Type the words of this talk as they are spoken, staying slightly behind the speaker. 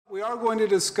we are going to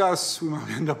discuss, we might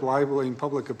end up libeling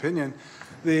public opinion.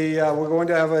 We're going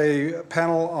to have a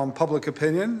panel on public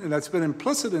opinion, and that's been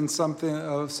implicit in some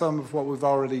of what we've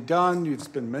already done. It's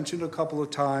been mentioned a couple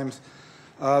of times.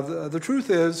 The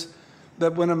truth is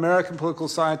that when American political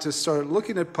scientists started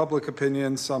looking at public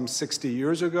opinion some 60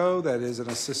 years ago, that is in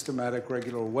a systematic,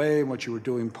 regular way in which you were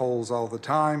doing polls all the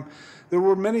time, there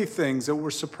were many things that were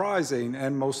surprising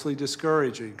and mostly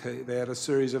discouraging. They had a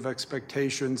series of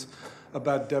expectations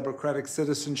about democratic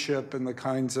citizenship and the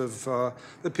kinds of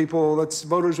that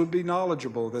voters would be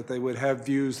knowledgeable, that they would have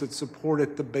views that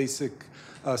supported the basic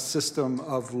system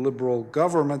of liberal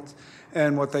government.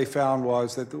 And what they found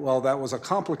was that, well, that was a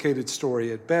complicated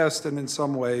story at best, and in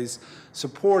some ways,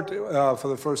 support for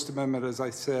the First Amendment, as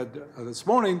I said this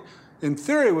morning, in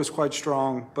theory was quite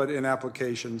strong, but in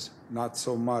applications, not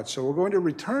so much. So we're going to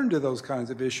return to those kinds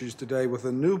of issues today with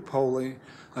a new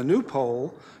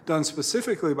poll done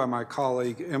specifically by my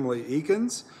colleague, Emily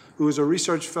Ekins, who is a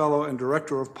research fellow and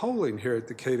director of polling here at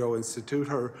the Cato Institute.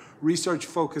 Her research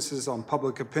focuses on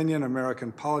public opinion,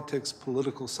 American politics,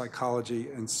 political psychology,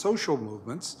 and social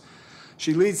movements.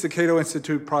 She leads the Cato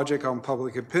Institute Project on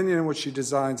Public Opinion, in which she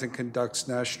designs and conducts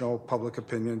national public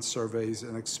opinion surveys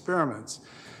and experiments.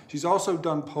 She's also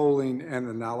done polling and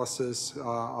analysis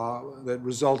that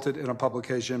resulted in a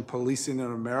publication, Policing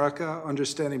in America,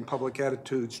 Understanding Public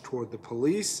Attitudes Toward the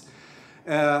Police,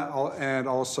 and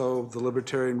also The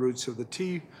Libertarian Roots of the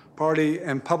Tea Party,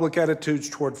 and Public Attitudes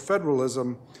Toward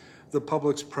Federalism, the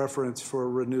Public's Preference for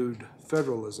Renewed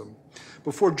Federalism.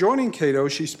 Before joining Cato,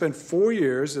 she spent 4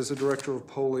 years as a director of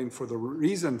polling for the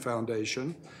Reason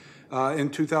Foundation. In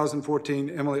 2014,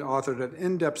 Emily authored an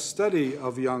in-depth study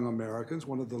of young Americans,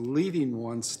 one of the leading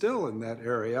ones still in that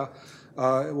area.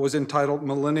 It was entitled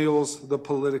Millennials, the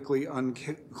Politically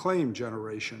Unclaimed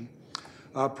Generation.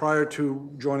 Prior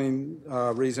to joining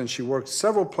Reason, she worked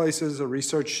several places, a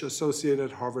research associate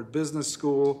at Harvard Business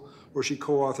School, where she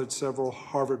co-authored several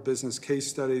Harvard business case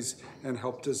studies and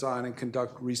helped design and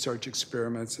conduct research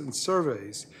experiments and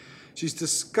surveys. She's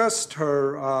discussed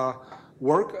her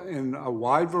work in a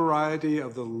wide variety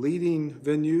of the leading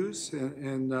venues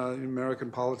in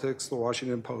American politics, the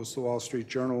Washington Post, the Wall Street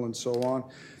Journal, and so on.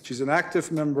 She's an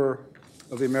active member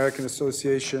of the American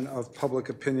Association of Public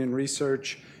Opinion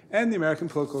Research and the American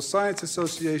Political Science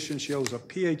Association. She holds a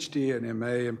PhD and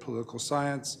MA in political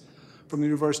science from the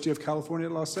University of California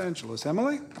at Los Angeles.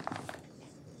 Emily?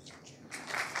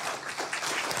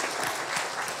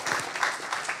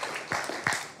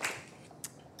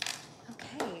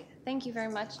 Thank you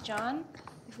very much, John.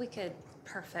 If we could,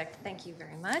 perfect. Thank you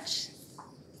very much.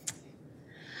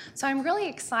 So I'm really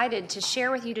excited to share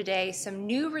with you today some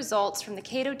new results from the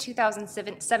Cato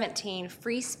 2017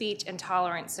 Free Speech and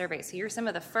Tolerance Survey. So you're some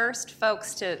of the first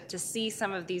folks to see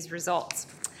some of these results.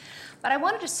 But I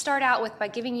wanted to start out by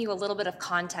giving you a little bit of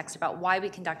context about why we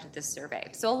conducted this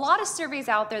survey. So a lot of surveys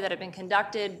out there that have been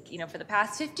conducted, for the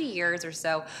past 50 years or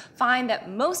so, find that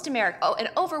an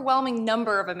overwhelming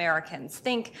number of Americans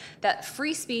think that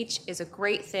free speech is a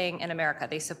great thing in America.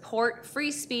 They support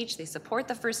free speech, they support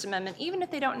the First Amendment, even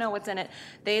if they don't know what's in it,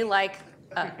 they like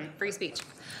free speech.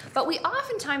 But we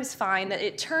oftentimes find that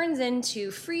it turns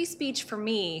into free speech for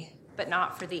me, but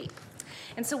not for thee.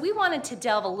 And so we wanted to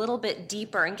delve a little bit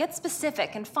deeper and get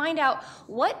specific and find out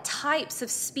what types of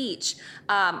speech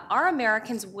are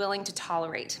Americans willing to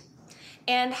tolerate,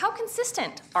 and how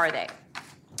consistent are they?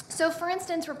 So, for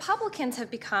instance, Republicans have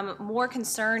become more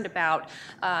concerned about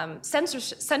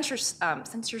censorship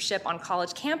on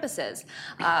college campuses.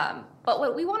 But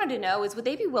what we wanted to know is, would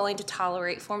they be willing to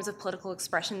tolerate forms of political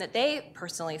expression that they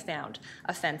personally found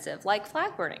offensive, like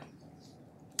flag burning?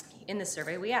 In the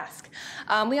survey we ask.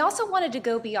 We also wanted to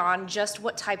go beyond just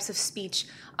what types of speech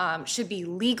should be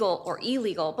legal or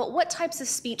illegal, but what types of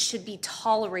speech should be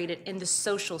tolerated in the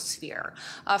social sphere.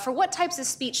 For what types of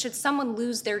speech should someone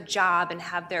lose their job and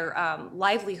have their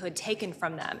livelihood taken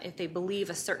from them if they believe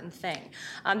a certain thing?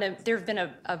 There have been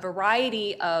a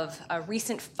variety of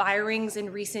recent firings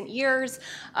in recent years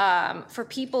for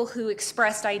people who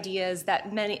expressed ideas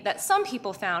that some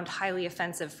people found highly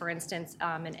offensive. For instance,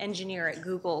 an engineer at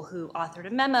Google who authored a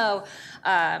memo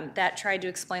that tried to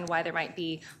explain why there might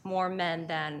be more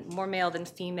male than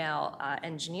female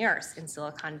engineers in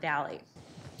Silicon Valley.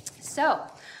 So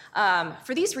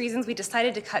for these reasons, we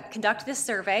decided to conduct this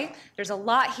survey. There's a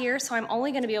lot here, so I'm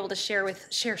only going to be able to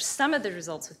share some of the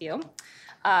results with you.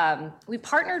 We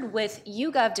partnered with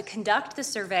YouGov to conduct the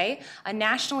survey, a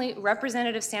nationally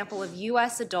representative sample of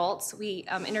U.S. adults. We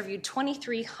interviewed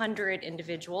 2,300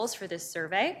 individuals for this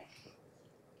survey.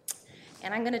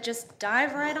 And I'm going to just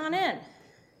dive right on in.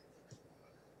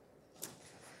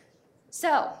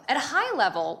 So, at a high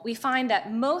level, we find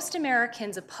that most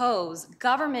Americans oppose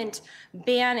government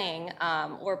banning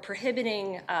or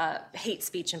prohibiting hate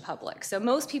speech in public. So,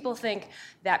 most people think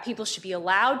that people should be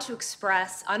allowed to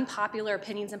express unpopular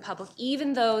opinions in public,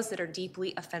 even those that are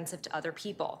deeply offensive to other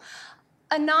people.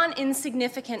 A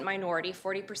non-insignificant minority,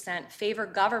 40%, favor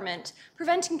government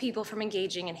preventing people from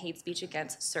engaging in hate speech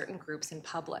against certain groups in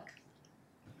public.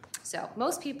 So,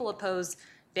 most people oppose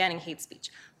banning hate speech.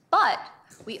 But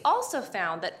we also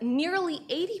found that nearly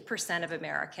 80% of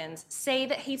Americans say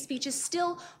that hate speech is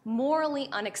still morally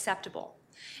unacceptable.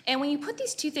 And when you put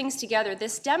these two things together,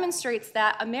 this demonstrates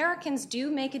that Americans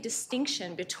do make a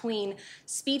distinction between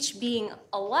speech being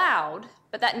allowed,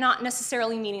 but that not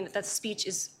necessarily meaning that that speech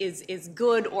is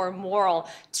good or moral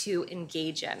to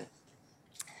engage in.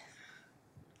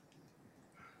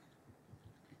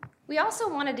 We also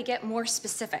wanted to get more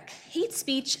specific. Hate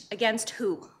speech against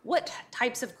who? What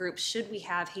types of groups should we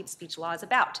have hate speech laws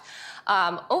about?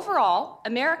 Overall,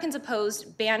 Americans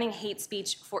opposed banning hate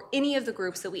speech for any of the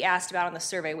groups that we asked about on the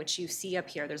survey, which you see up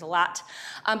here. There's a lot.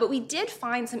 But we did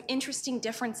find some interesting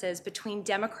differences between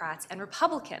Democrats and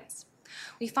Republicans.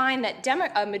 We find that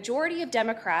a majority of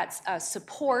Democrats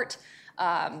support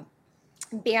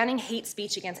banning hate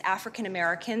speech against African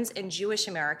Americans and Jewish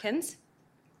Americans.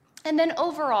 And then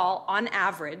overall, on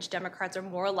average, Democrats are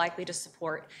more likely to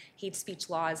support hate speech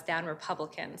laws than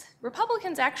Republicans.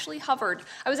 Republicans actually hovered.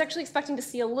 I was actually expecting to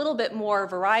see a little bit more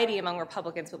variety among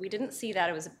Republicans, but we didn't see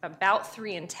that. It was about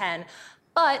 3 in 10,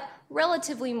 but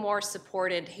relatively more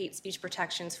supported hate speech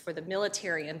protections for the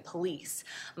military and police.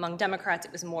 Among Democrats,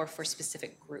 it was more for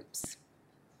specific groups.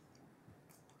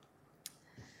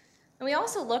 And we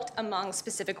also looked among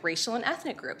specific racial and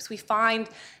ethnic groups. We find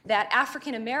that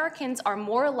African Americans are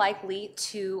more likely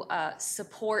to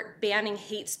support banning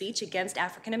hate speech against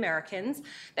African Americans,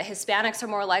 that Hispanics are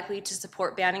more likely to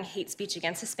support banning hate speech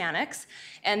against Hispanics,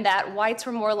 and that whites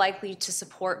were more likely to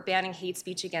support banning hate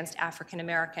speech against African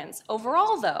Americans.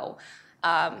 Overall, though,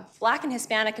 Black and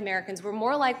Hispanic Americans were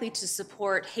more likely to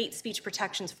support hate speech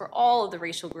protections for all of the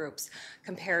racial groups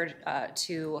compared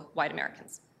to white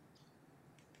Americans.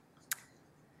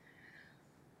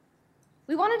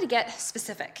 We wanted to get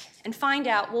specific and find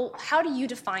out, well, how do you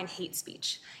define hate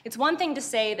speech? It's one thing to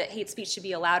say that hate speech should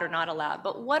be allowed or not allowed,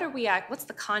 but what's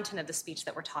the content of the speech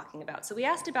that we're talking about? So we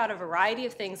asked about a variety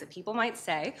of things that people might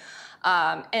say,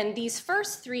 and these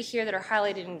first 3 here that are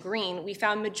highlighted in green, we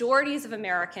found majorities of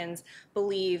Americans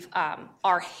believe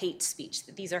are hate speech,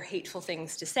 that these are hateful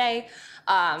things to say.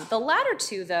 The latter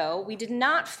 2, though, we did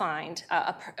not find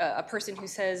a person who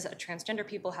says transgender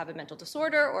people have a mental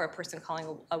disorder or a person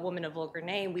calling a woman a vulgar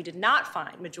name. We did not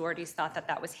find majorities thought that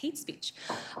that was hate speech.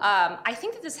 I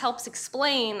think that this helps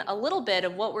explain a little bit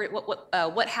of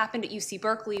what happened at UC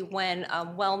Berkeley when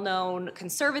well-known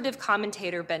conservative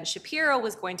commentator Ben Shapiro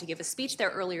was going to give a speech there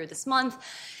earlier this month,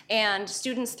 and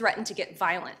students threatened to get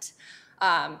violent.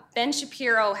 Ben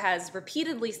Shapiro has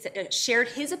repeatedly shared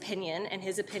his opinion, and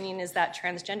his opinion is that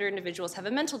transgender individuals have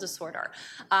a mental disorder.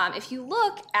 If you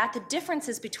look at the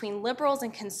differences between liberals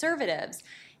and conservatives,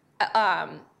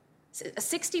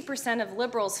 60% of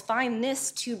liberals find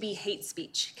this to be hate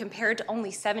speech compared to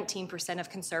only 17% of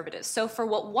conservatives. So for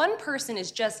what one person is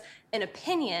just an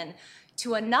opinion,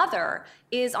 to another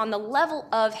is on the level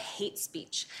of hate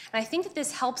speech. And I think that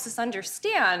this helps us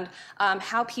understand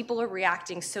how people are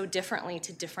reacting so differently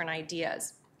to different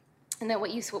ideas. And then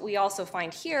what we also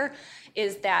find here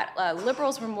is that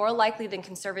liberals were more likely than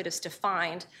conservatives to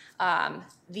find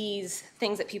these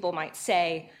things that people might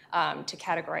say to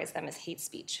categorize them as hate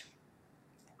speech.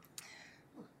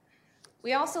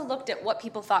 We also looked at what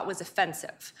people thought was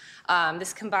offensive.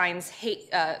 This combines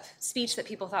speech that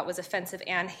people thought was offensive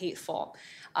and hateful.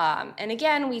 And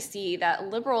again, we see that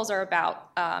liberals are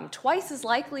about twice as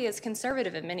likely as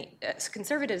conservatives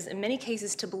in many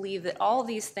cases to believe that all of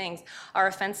these things are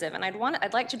offensive. And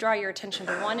I'd like to draw your attention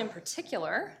to one in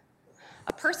particular,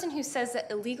 a person who says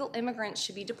that illegal immigrants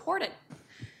should be deported.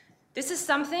 This is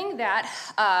something that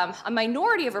a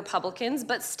minority of Republicans,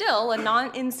 but still a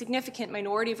non-insignificant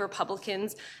minority of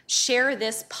Republicans, share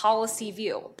this policy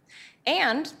view.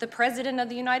 And the President of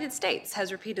the United States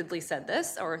has repeatedly said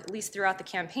this, or at least throughout the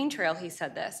campaign trail he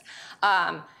said this.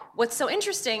 What's so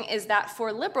interesting is that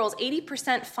for liberals,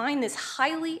 80% find this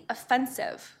highly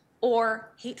offensive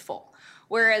or hateful,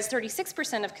 whereas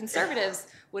 36% of conservatives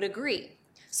would agree.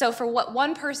 So for what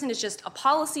one person is just a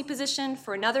policy position,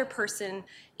 for another person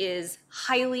is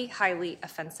highly, highly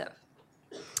offensive.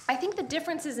 I think the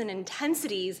differences in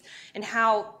intensities and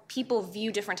how people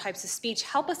view different types of speech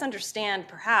help us understand,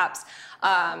 perhaps,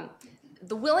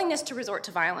 the willingness to resort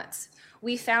to violence.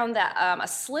 we found that a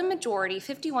slim majority,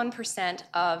 51%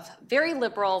 of very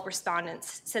liberal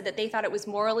respondents said that they thought it was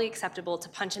morally acceptable to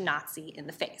punch a Nazi in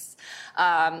the face.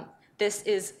 This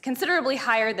is considerably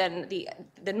higher than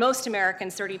most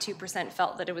Americans. 32%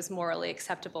 felt that it was morally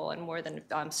acceptable, and more than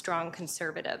strong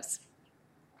conservatives.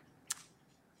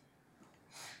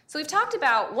 So we've talked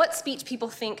about what speech people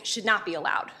think should not be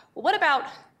allowed. Well, what about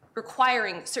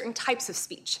requiring certain types of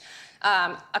speech?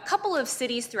 A couple of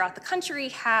cities throughout the country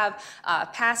have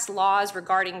passed laws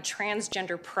regarding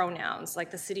transgender pronouns,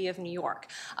 like the city of New York.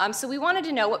 So we wanted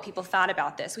to know what people thought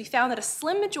about this. We found that a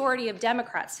slim majority of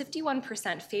Democrats,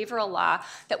 51%, favor a law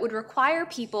that would require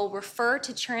people refer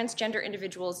to transgender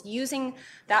individuals using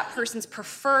that person's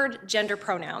preferred gender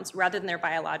pronouns rather than their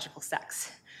biological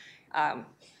sex.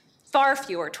 Far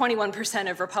fewer, 21%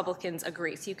 of Republicans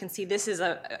agree. So you can see this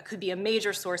could be a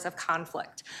major source of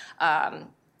conflict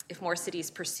if more cities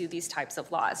pursue these types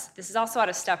of laws. This is also out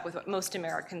of step with what most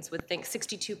Americans would think.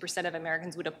 62% of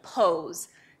Americans would oppose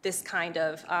this kind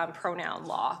of pronoun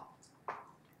law.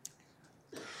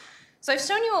 So I've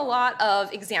shown you a lot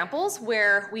of examples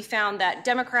where we found that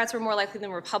Democrats were more likely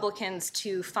than Republicans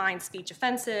to find speech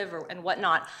offensive and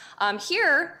whatnot.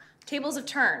 Here, tables have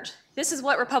turned. This is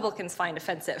what Republicans find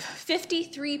offensive.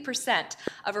 53%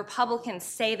 of Republicans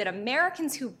say that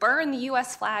Americans who burn the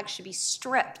U.S. flag should be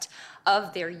stripped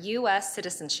of their U.S.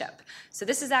 citizenship. So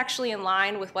this is actually in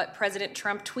line with what President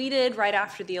Trump tweeted right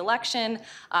after the election.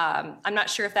 I'm not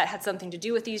sure if that had something to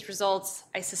do with these results.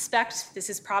 I suspect this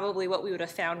is probably what we would have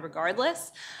found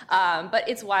regardless, but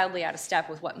it's wildly out of step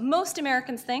with what most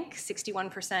Americans think.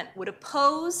 61% would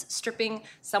oppose stripping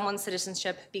someone's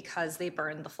citizenship because they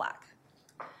burned the flag.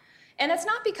 And it's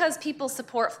not because people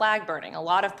support flag burning. A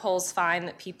lot of polls find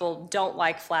that people don't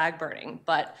like flag burning,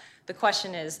 but the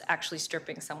question is actually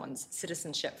stripping someone's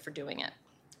citizenship for doing it.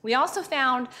 We also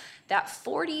found that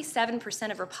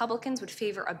 47% of Republicans would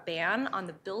favor a ban on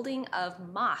the building of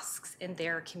mosques in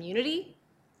their community,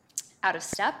 out of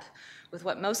step with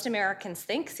what most Americans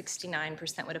think.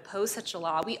 69% would oppose such a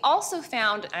law. We also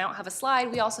found, I don't have a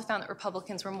slide, we also found that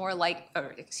Republicans were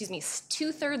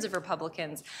two-thirds of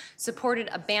Republicans supported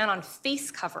a ban on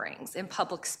face coverings in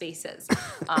public spaces,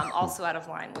 also out of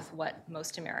line with what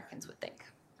most Americans would think.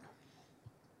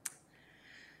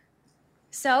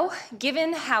 So,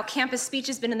 given how campus speech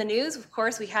has been in the news, of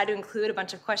course, we had to include a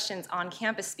bunch of questions on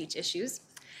campus speech issues.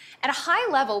 At a high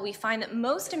level, we find that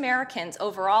most Americans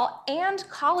overall and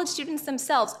college students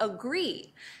themselves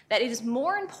agree that it is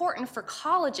more important for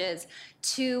colleges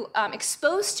to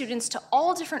expose students to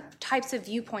all different types of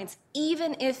viewpoints,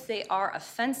 even if they are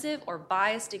offensive or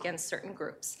biased against certain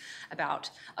groups. About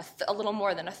a little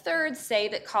more than a third say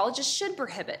that colleges should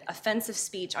prohibit offensive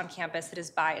speech on campus that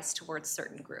is biased towards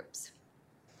certain groups.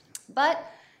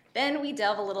 But then we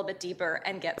delve a little bit deeper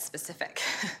and get specific.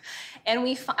 And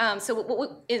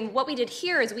what we did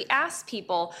here is we asked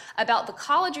people about the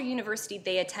college or university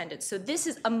they attended. So this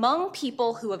is among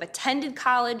people who have attended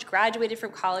college, graduated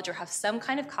from college, or have some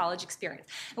kind of college experience.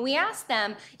 And we asked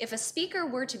them if a speaker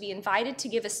were to be invited to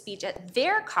give a speech at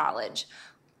their college,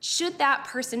 should that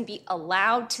person be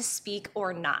allowed to speak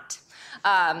or not?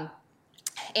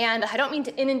 And I don't mean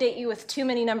to inundate you with too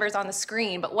many numbers on the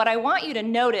screen, but what I want you to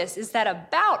notice is that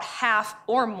about half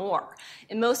or more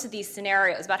in most of these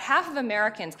scenarios, about half of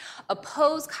Americans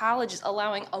oppose colleges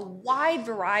allowing a wide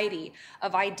variety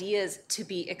of ideas to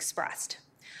be expressed.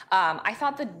 I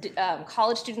thought that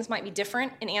college students might be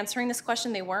different in answering this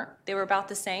question. They weren't. They were about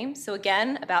the same. So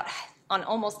again, on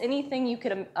almost anything you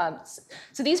could,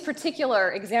 so these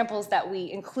particular examples that we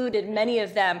included, many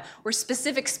of them were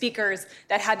specific speakers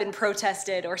that had been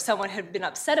protested or someone had been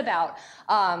upset about,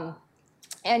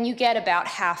 and you get about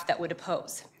half that would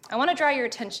oppose. I want to draw your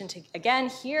attention to, again,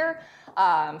 here,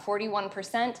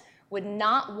 41% would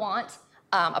not want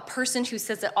a person who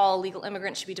says that all illegal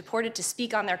immigrants should be deported to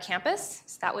speak on their campus.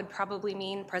 So that would probably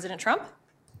mean President Trump.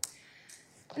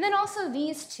 And then also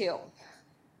these two.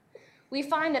 We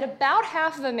find that about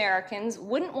half of Americans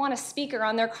wouldn't want a speaker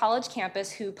on their college campus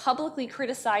who publicly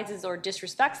criticizes or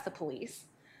disrespects the police,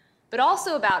 but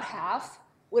also about half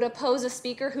would oppose a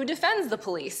speaker who defends the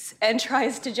police and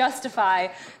tries to justify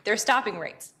their stopping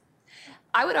rates.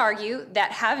 I would argue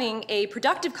that having a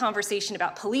productive conversation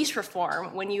about police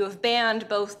reform when you have banned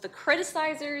both the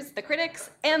criticizers, the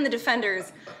critics, and the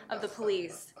defenders of the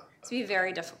police is to be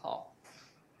very difficult.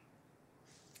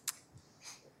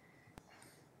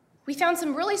 We found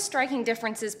some really striking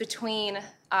differences between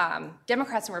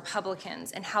Democrats and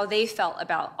Republicans and how they felt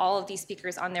about all of these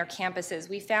speakers on their campuses.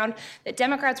 We found that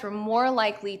Democrats were more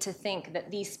likely to think that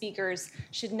these speakers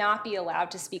should not be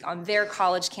allowed to speak on their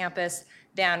college campus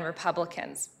than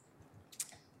Republicans.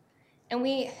 And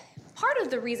part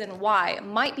of the reason why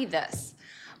might be this.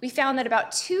 We found that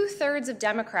about 2/3 of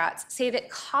Democrats say that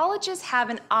colleges have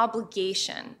an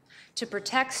obligation to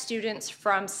protect students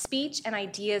from speech and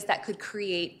ideas that could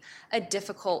create a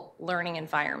difficult learning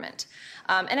environment.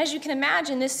 And as you can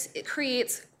imagine, this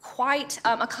creates quite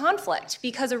a conflict,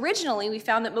 because originally we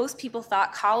found that most people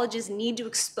thought colleges need to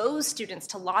expose students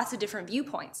to lots of different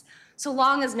viewpoints, so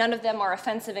long as none of them are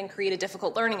offensive and create a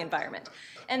difficult learning environment.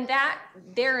 And that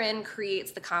therein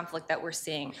creates the conflict that we're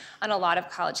seeing on a lot of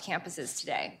college campuses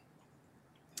today.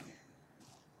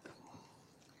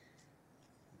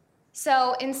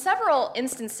 So in several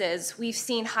instances, we've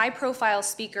seen high-profile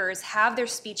speakers have their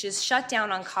speeches shut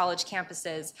down on college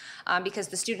campuses because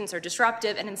the students are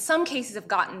disruptive, and in some cases have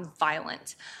gotten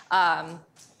violent. And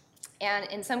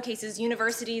in some cases,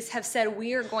 universities have said,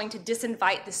 we are going to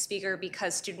disinvite the speaker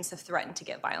because students have threatened to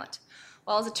get violent.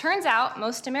 Well, as it turns out,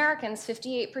 most Americans,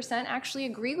 58%, actually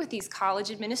agree with these college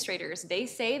administrators. They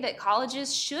say that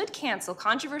colleges should cancel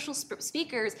controversial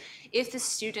speakers if the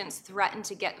students threaten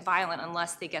to get violent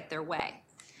unless they get their way.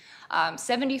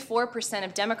 74%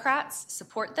 of Democrats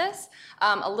support this.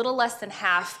 A little less than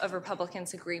half of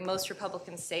Republicans agree. Most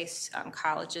Republicans say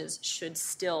colleges should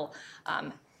still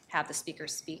have the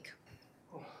speakers speak.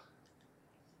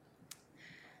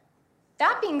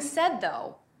 That being said,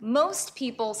 though, most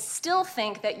people still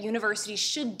think that universities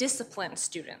should discipline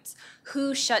students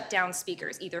who shut down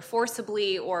speakers, either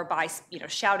forcibly or by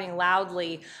shouting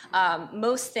loudly.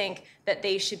 Most think that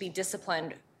they should be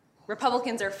disciplined.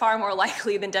 Republicans are far more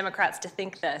likely than Democrats to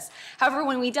think this. However,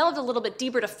 when we delved a little bit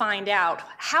deeper to find out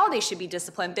how they should be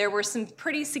disciplined, there were some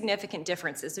pretty significant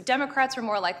differences. So Democrats were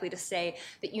more likely to say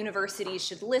that universities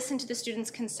should listen to the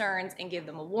students' concerns and give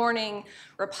them a warning.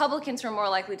 Republicans were more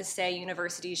likely to say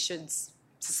universities should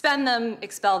suspend them,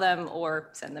 expel them, or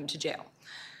send them to jail.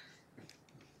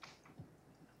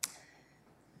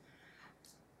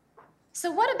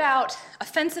 So what about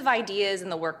offensive ideas in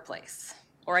the workplace,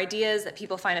 or ideas that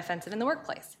people find offensive in the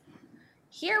workplace?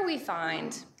 Here we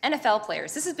find NFL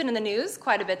players. This has been in the news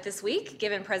quite a bit this week,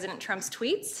 given President Trump's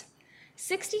tweets.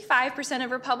 65% of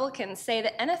Republicans say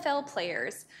that NFL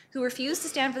players who refuse to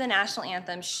stand for the national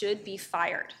anthem should be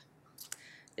fired.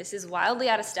 This is wildly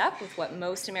out of step with what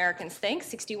most Americans think.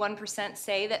 61%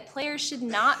 say that players should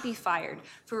not be fired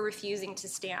for refusing to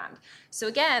stand. So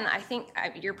again, I think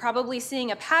you're probably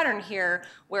seeing a pattern here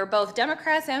where both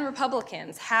Democrats and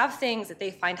Republicans have things that they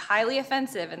find highly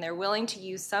offensive, and they're willing to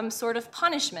use some sort of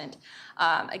punishment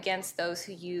against those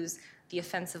who use the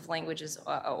offensive languages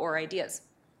or ideas.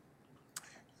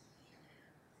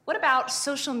 What about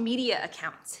social media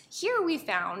accounts? Here we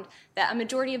found that a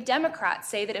majority of Democrats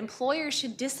say that employers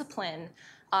should discipline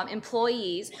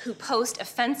employees who post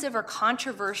offensive or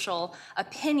controversial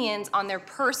opinions on their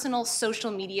personal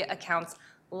social media accounts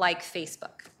like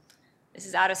Facebook. This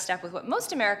is out of step with what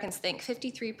most Americans think.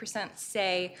 53%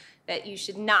 say that you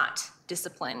should not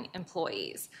discipline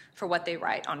employees for what they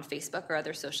write on Facebook or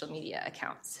other social media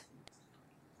accounts.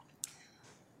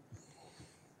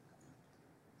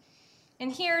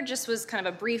 And here just was kind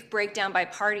of a brief breakdown by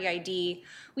party ID.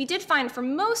 We did find for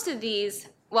most of these,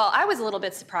 well, I was a little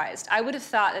bit surprised. I would have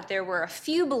thought that there were a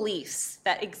few beliefs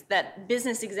that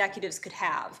business executives could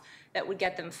have that would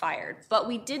get them fired. But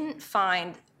we didn't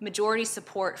find majority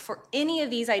support for any of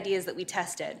these ideas that we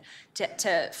tested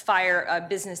to fire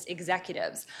business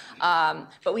executives.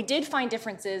 But we did find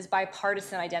differences by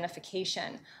partisan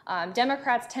identification.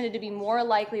 Democrats tended to be more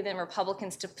likely than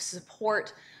Republicans to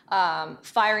support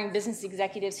firing business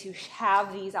executives who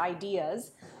have these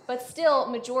ideas, but still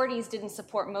majorities didn't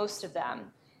support most of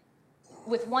them.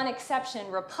 With one exception,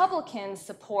 Republicans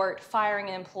support firing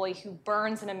an employee who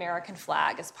burns an American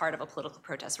flag as part of a political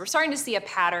protest. We're starting to see a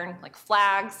pattern, like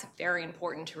flags, very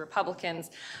important to Republicans.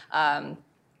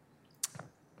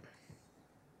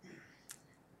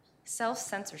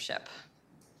 Self-censorship.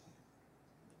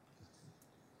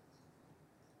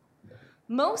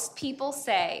 Most people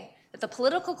say that the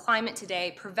political climate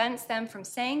today prevents them from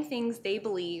saying things they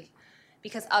believe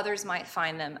because others might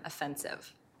find them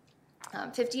offensive.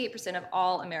 58% of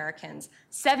all Americans,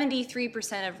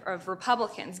 73% of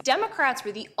Republicans. Democrats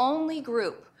were the only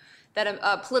group,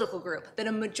 a political group, that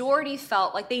a majority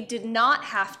felt like they did not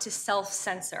have to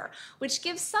self-censor, which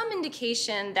gives some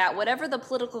indication that whatever the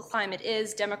political climate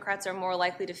is, Democrats are more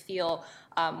likely to feel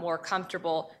more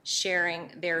comfortable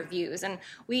sharing their views. And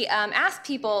we asked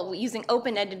people using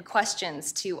open-ended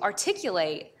questions to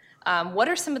articulate What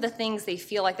are some of the things they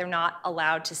feel like they're not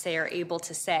allowed to say or able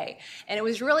to say? And it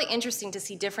was really interesting to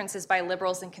see differences by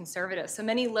liberals and conservatives. So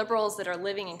many liberals that are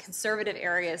living in conservative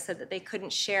areas said that they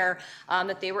couldn't share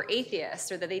that they were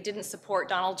atheists, or that they didn't support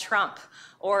Donald Trump,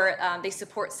 or they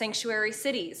support sanctuary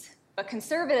cities. But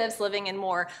conservatives living in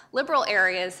more liberal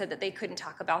areas said that they couldn't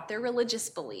talk about their religious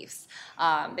beliefs.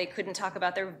 They couldn't talk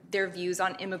about their views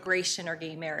on immigration or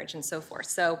gay marriage and so forth.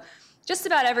 So just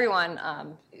about everyone,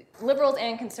 liberals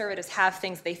and conservatives, have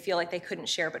things they feel like they couldn't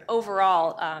share. But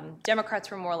overall,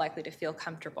 Democrats were more likely to feel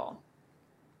comfortable.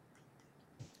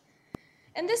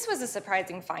 And this was a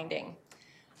surprising finding.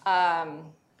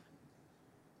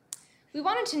 We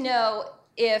wanted to know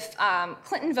if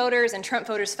Clinton voters and Trump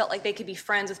voters felt like they could be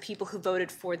friends with people who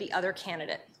voted for the other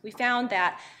candidate. We found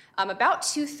that about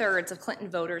 2/3 of Clinton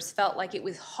voters felt like it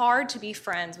was hard to be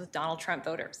friends with Donald Trump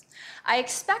voters. I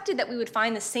expected that we would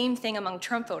find the same thing among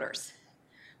Trump voters,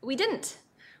 but we didn't.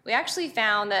 We actually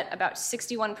found that about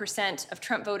 61% of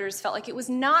Trump voters felt like it was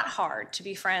not hard to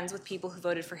be friends with people who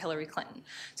voted for Hillary Clinton.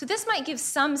 So this might give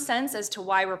some sense as to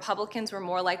why Republicans were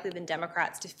more likely than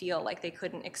Democrats to feel like they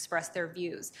couldn't express their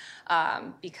views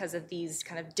because of these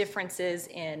kind of differences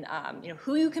in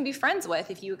who you can be friends with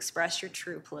if you express your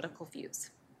true political views.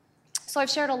 So I've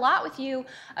shared a lot with you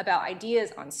about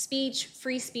ideas on speech,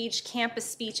 free speech, campus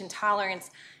speech, and tolerance.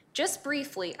 Just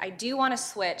briefly, I do want to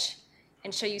switch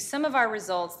and show you some of our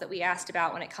results that we asked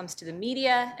about when it comes to the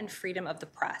media and freedom of the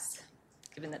press,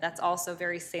 given that that's also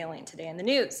very salient today in the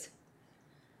news.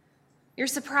 You're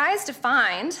surprised to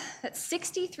find that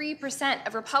 63%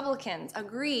 of Republicans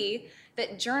agree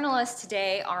that journalists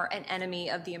today are an enemy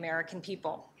of the American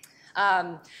people.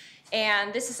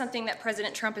 And this is something that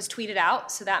President Trump has tweeted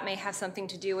out, so that may have something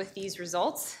to do with these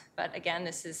results. But again,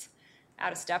 this is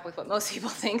out of step with what most people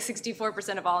think.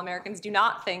 64% of all Americans do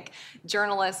not think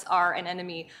journalists are an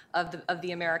enemy of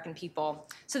the American people.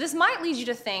 So this might lead you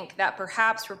to think that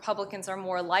perhaps Republicans are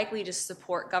more likely to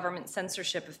support government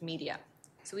censorship of media.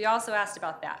 So we also asked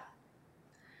about that.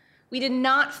 We did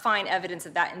not find evidence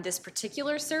of that in this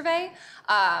particular survey.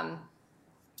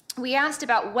 We asked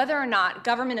about whether or not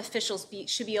government officials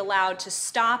should be allowed to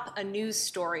stop a news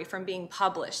story from being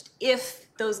published if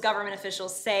those government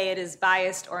officials say it is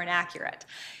biased or inaccurate.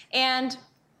 And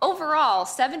overall,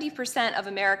 70% of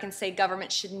Americans say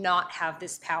government should not have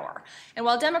this power. And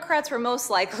while Democrats were most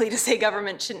likely to say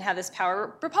government shouldn't have this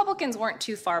power, Republicans weren't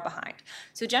too far behind.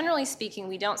 So generally speaking,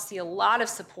 we don't see a lot of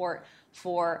support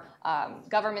for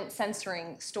government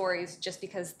censoring stories just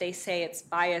because they say it's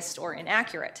biased or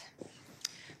inaccurate.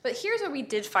 But here's where we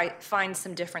did find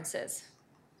some differences.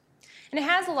 And it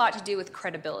has a lot to do with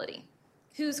credibility.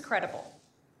 Who's credible?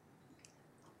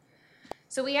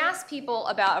 So we asked people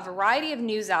about a variety of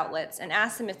news outlets and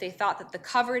asked them if they thought that the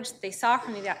coverage they saw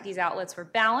from these outlets were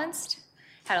balanced,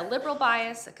 had a liberal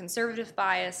bias, a conservative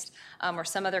bias, or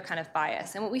some other kind of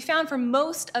bias. And what we found for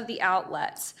most of the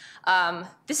outlets,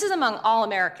 this is among all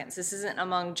Americans, this isn't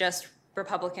among just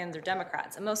Republicans or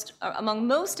Democrats. Among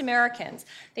most Americans,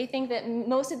 they think that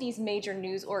most of these major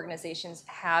news organizations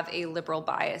have a liberal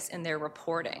bias in their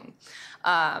reporting.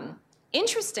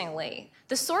 Interestingly,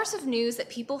 the source of news that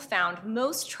people found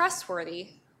most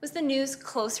trustworthy was the news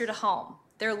closer to home,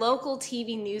 their local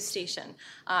TV news station.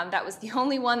 That was the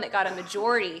only one that got a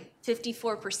majority,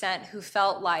 54%, who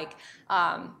felt like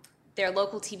their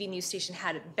local TV news station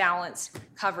had balanced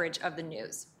coverage of the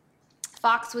news.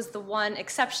 Fox was the one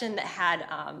exception that had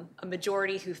a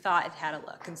majority who thought it had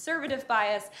a conservative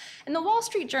bias. And the Wall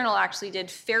Street Journal actually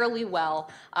did fairly well,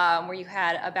 where you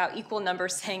had about equal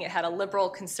numbers saying it had a liberal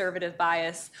conservative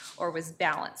bias or was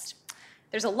balanced.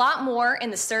 There's a lot more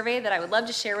in the survey that I would love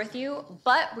to share with you,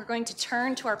 but we're going to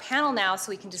turn to our panel now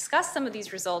so we can discuss some of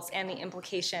these results and the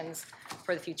implications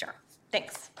for the future.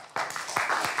 Thanks.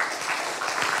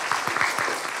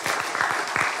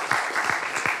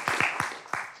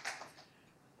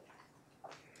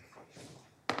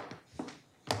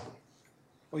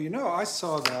 Well, I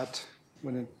saw that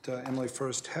when Emily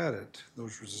first had it,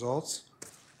 those results.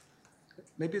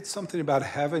 Maybe it's something about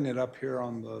having it up here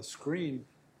on the screen.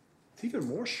 It's even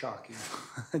more shocking.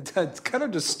 It's kind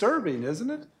of disturbing, isn't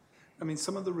it? I mean,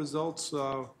 some of the results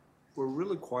were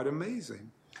really quite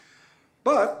amazing.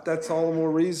 But that's all the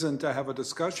more reason to have a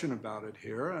discussion about it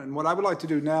here. And what I would like to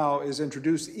do now is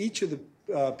introduce each of the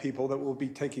people that will be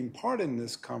taking part in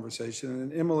this conversation,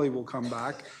 and Emily will come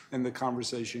back and the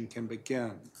conversation can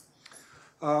begin.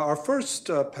 Our first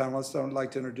panelist I would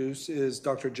like to introduce is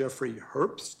Dr. Jeffrey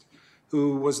Herbst,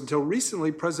 who was until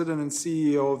recently president and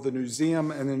CEO of the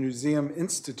Newseum and the Newseum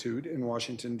Institute in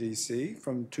Washington, D.C.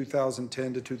 From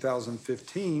 2010 to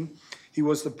 2015, he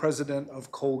was the president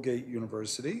of Colgate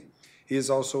University. He is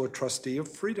also a trustee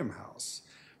of Freedom House.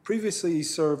 Previously, he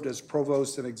served as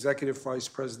provost and executive vice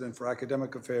president for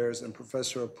academic affairs and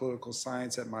professor of political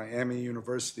science at Miami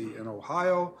University in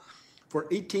Ohio. For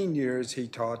 18 years, he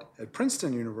taught at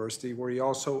Princeton University, where he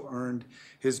also earned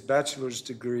his bachelor's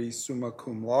degree summa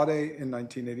cum laude in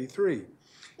 1983.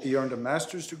 He earned a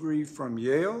master's degree from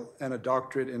Yale and a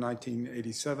doctorate in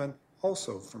 1987,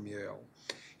 also from Yale.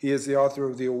 He is the author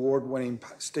of the award-winning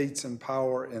States and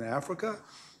Power in Africa,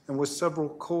 and with several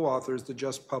co-authors the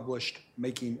just-published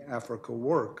Making Africa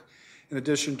Work. In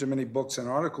addition to many books and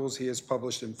articles, he has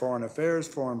published in Foreign Affairs,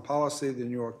 Foreign Policy, the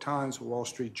New York Times, Wall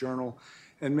Street Journal,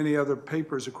 and many other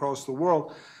papers across the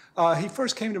world. He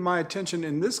first came to my attention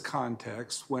in this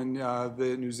context when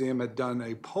the museum had done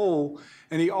a poll,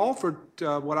 and he offered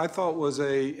what I thought was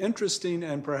a interesting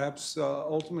and perhaps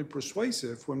ultimately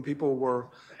persuasive when people were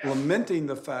lamenting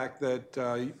the fact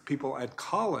that people at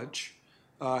college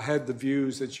had the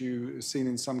views that you've seen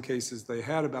in some cases they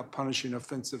had about punishing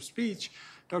offensive speech.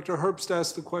 Dr. Herbst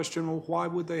asked the question, well, why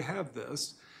would they have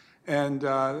this? And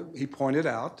he pointed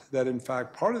out that, in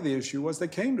fact, part of the issue was they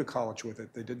came to college with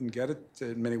it. They didn't get it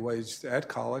in many ways at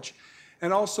college.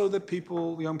 And also that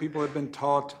young people had been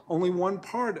taught only one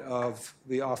part of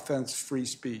the offense free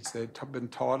speech. They'd been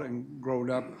taught and grown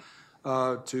up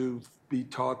to be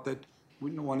taught that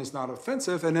one is not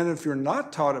offensive. And then if you're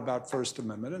not taught about First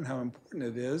Amendment and how important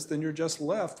it is, then you're just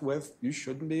left with, you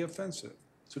shouldn't be offensive.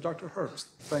 So Dr. Herbst,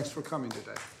 thanks for coming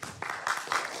today.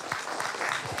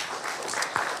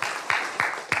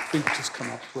 Just come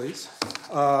up, please.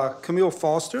 Camille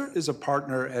Foster is a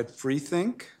partner at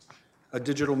Freethink, a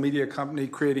digital media company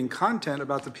creating content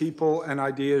about the people and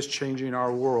ideas changing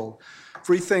our world.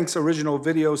 Freethink's original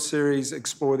video series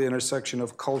explore the intersection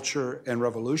of culture and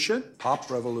revolution.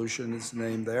 Pop Revolution is the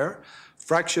name there.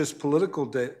 Fractious political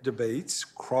debates,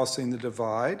 Crossing the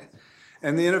Divide,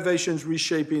 and the innovations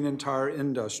reshaping entire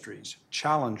industries.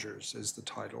 Challengers is the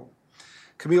title.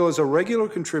 Camille is a regular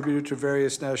contributor to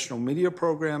various national media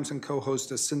programs and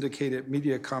co-hosts a syndicated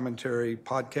media commentary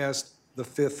podcast, The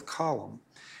Fifth Column.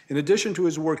 In addition to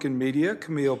his work in media,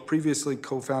 Camille previously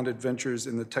co-founded ventures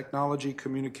in the technology,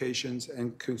 communications,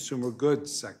 and consumer goods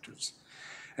sectors.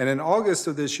 And in August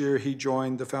of this year, he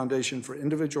joined the Foundation for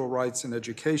Individual Rights in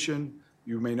Education.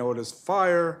 You may know it as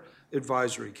FIRE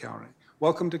Advisory Council.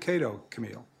 Welcome to Cato,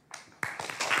 Camille.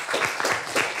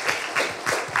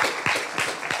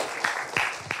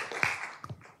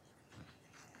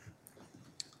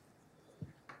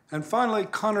 And finally,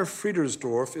 Connor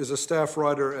Friedersdorf is a staff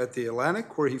writer at The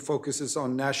Atlantic, where he focuses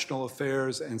on national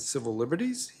affairs and civil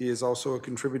liberties. He is also a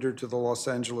contributor to the Los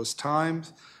Angeles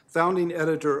Times, founding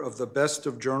editor of The Best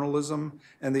of Journalism,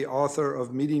 and the author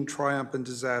of Meeting Triumph and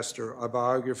Disaster, a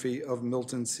biography of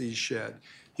Milton C. Shedd.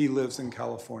 He lives in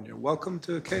California. Welcome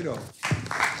to Cato.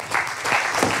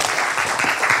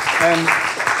 And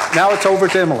now it's over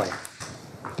to Emily.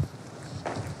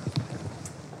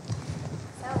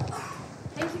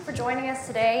 Joining us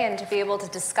today and to be able to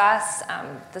discuss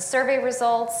the survey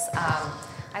results.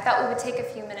 I thought we would take a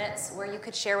few minutes where you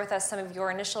could share with us some of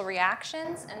your initial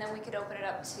reactions, and then we could open it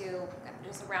up to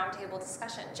just a roundtable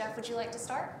discussion. Jeff, would you like to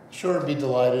start? Sure, I'd be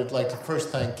delighted. I'd like to first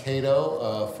thank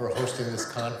Cato for hosting this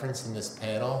conference and this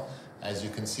panel. As you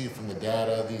can see from the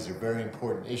data, these are very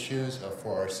important issues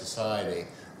for our society.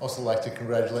 Also like to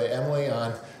congratulate Emily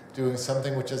on doing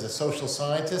something which, as a social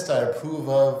scientist, I approve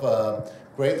of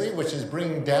greatly, which is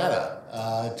bringing data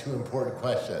to important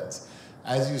questions.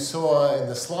 As you saw in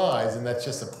the slides, and that's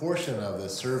just a portion of the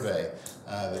survey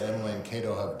that Emily and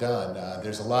Cato have done,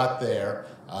 there's a lot there.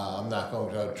 I'm not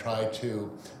going to try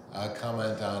to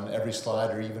comment on every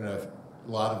slide or even a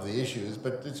lot of the issues,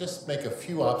 but to just make a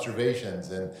few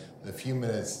observations in the few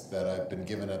minutes that I've been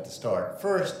given at the start.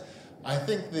 First, I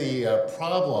think the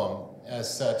problem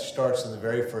as such starts in the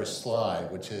very first slide,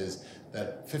 which is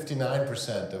that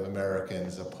 59% of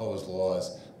Americans oppose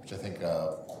laws, which I think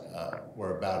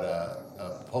were about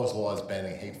oppose laws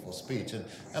banning hateful speech. And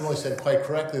Emily said quite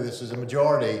correctly this was a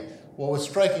majority. What was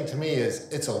striking to me is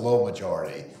it's a low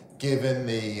majority, given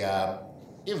the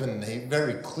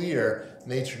very clear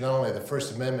nature not only of the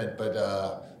First Amendment, but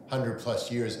 100 plus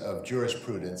years of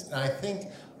jurisprudence. And I think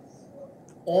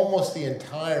almost the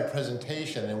entire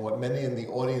presentation and what many in the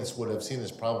audience would have seen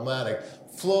as problematic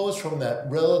flows from that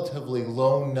relatively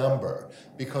low number,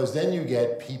 because then you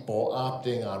get people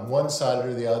opting on one side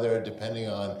or the other depending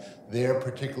on their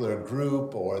particular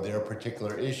group or their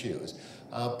particular issues.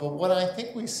 But what I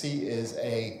think we see is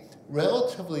a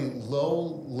relatively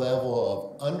low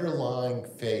level of underlying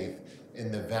faith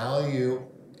in the value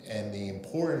and the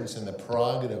importance and the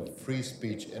prerogative of free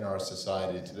speech in our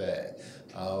society today.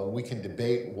 We can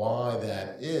debate why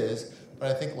that is,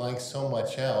 but I think like so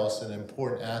much else, an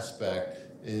important aspect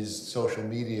is social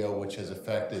media, which has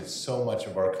affected so much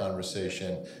of our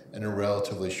conversation in a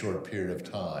relatively short period of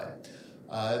time.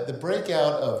 The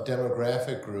breakout of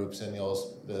demographic groups, and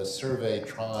the survey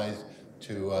tries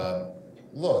to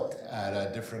look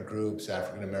at different groups,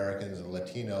 African Americans and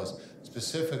Latinos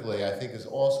specifically, I think is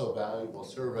also a valuable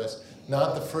service.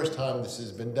 Not the first time this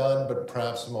has been done, but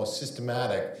perhaps the most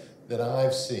systematic that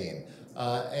I've seen.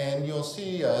 And you'll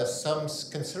see some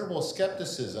considerable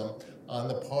skepticism on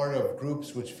the part of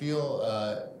groups which feel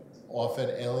often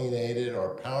alienated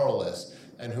or powerless,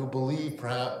 and who believe,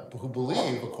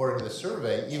 according to the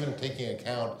survey, even taking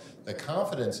account the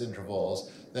confidence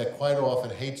intervals, that quite often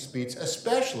hate speech,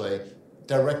 especially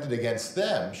directed against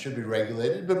them, should be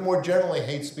regulated, but more generally,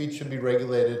 hate speech should be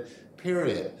regulated,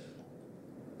 period.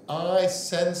 I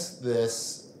sense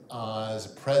this as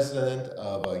president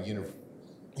of a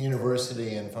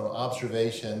university and from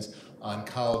observations on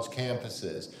college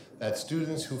campuses, that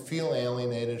students who feel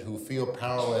alienated, who feel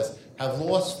powerless, have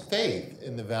lost faith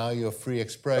in the value of free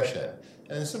expression.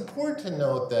 And it's important to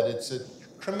note that it's a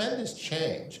tremendous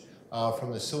change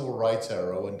from the Civil Rights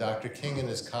era, when Dr. King and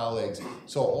his colleagues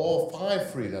saw all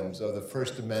 5 freedoms of the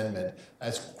First Amendment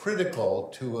as critical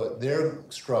to their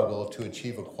struggle to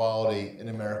achieve equality in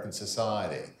American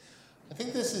society. I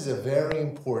think this is a very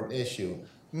important issue,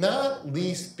 not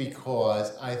least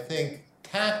because I think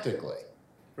tactically,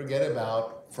 forget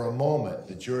about for a moment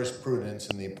the jurisprudence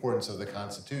and the importance of the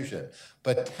Constitution,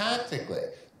 but tactically,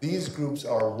 these groups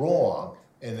are wrong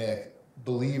in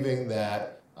believing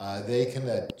that they can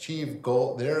achieve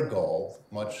their goal,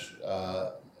 much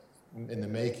in the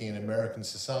making in American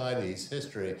society's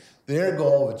history, their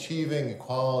goal of achieving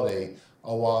equality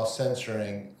while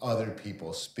censoring other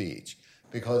people's speech.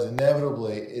 Because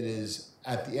inevitably it is,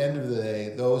 at the end of the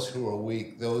day, those who are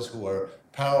weak, those who are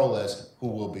powerless, who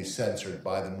will be censored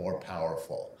by the more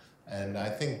powerful. And I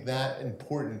think that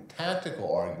important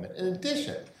tactical argument, in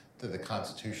addition to the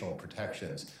constitutional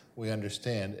protections we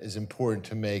understand, is important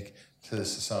to make to the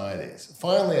societies.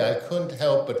 Finally, I couldn't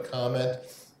help but comment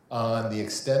on the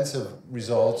extensive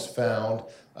results found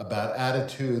about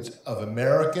attitudes of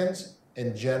Americans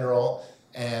in general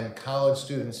and college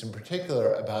students in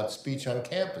particular about speech on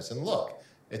campus. And look,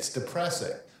 it's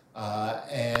depressing.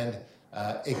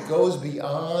 It goes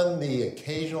beyond the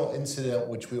occasional incident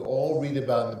which we all read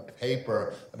about in the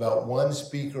paper about one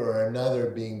speaker or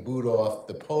another being booed off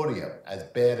the podium, as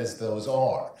bad as those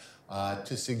are,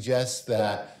 to suggest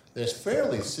that there's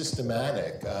fairly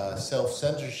systematic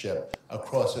self-censorship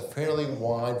across a fairly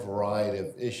wide variety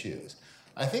of issues.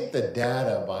 I think the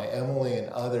data by Emily and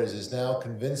others is now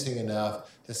convincing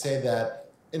enough to say that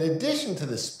in addition to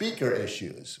the speaker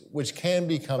issues, which can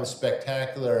become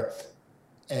spectacular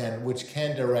and which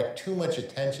can direct too much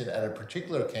attention at a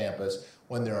particular campus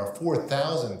when there are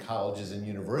 4,000 colleges and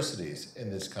universities in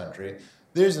this country,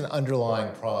 there's an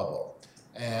underlying problem.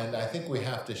 And I think we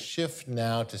have to shift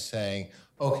now to saying,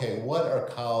 okay, what are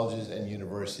colleges and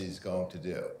universities going to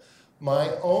do?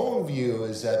 My own view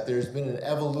is that there's been an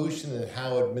evolution in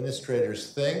how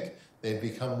administrators think. They've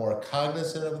become more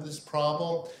cognizant of this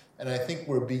problem. And I think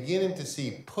we're beginning to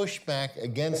see pushback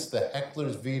against the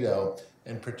heckler's veto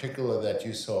in particular that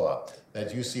you saw.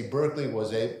 That UC Berkeley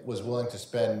was willing to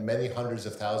spend many hundreds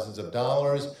of thousands of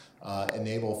dollars,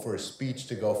 enable for speech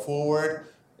to go forward.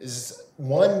 Is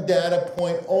one data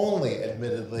point only,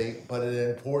 admittedly, but an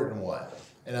important one.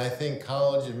 And I think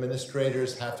college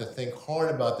administrators have to think hard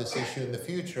about this issue in the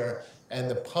future, and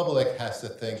the public has to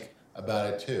think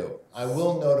about it too. I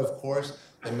will note, of course,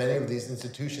 that many of these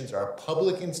institutions are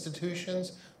public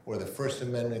institutions where the First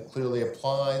Amendment clearly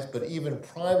applies, but even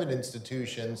private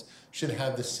institutions should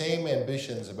have the same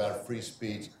ambitions about free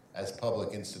speech as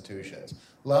public institutions.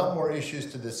 A lot more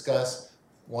issues to discuss.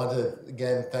 Want to,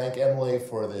 again, thank Emily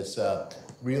for this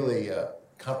really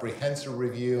comprehensive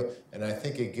review, and I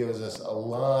think it gives us a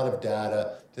lot of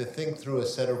data to think through a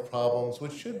set of problems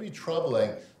which should be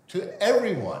troubling to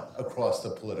everyone across the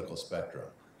political spectrum.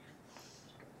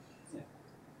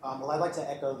 Well, I'd like to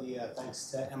echo the thanks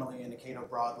to Emily and to Cato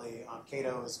broadly.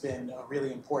 Cato has been a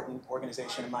really important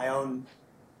organization in my own.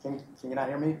 Can you not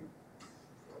hear me?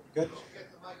 Good.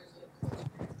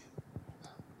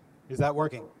 Is that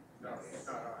working?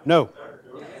 No.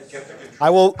 I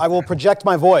will project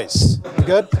my voice.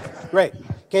 Good? Great.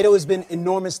 Cato has been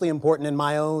enormously important in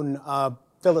my own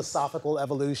philosophical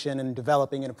evolution and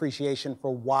developing an appreciation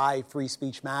for why free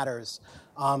speech matters.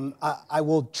 I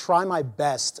will try my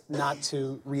best not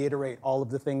to reiterate all of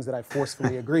the things that I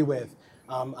forcefully agree with.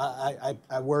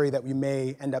 I worry that we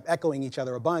may end up echoing each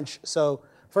other a bunch. So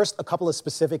first, a couple of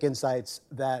specific insights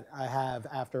that I have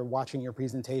after watching your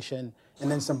presentation, and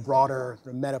then some broader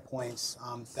meta points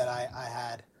that I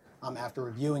had after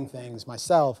reviewing things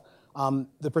myself.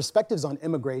 The perspectives on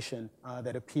immigration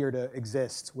that appear to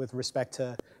exist with respect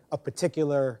to a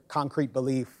particular concrete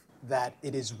belief that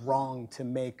it is wrong to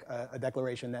make a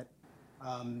declaration that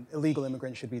illegal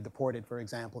immigrants should be deported, for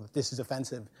example, that this is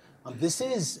offensive. This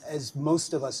is, as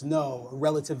most of us know, a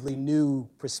relatively new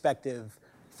perspective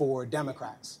for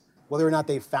Democrats. Whether or not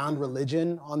they've found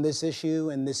religion on this issue,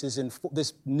 and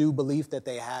this new belief that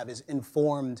they have is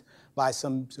informed by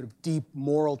some sort of deep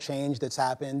moral change that's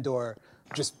happened, or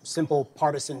just simple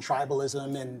partisan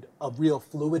tribalism and a real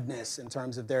fluidness in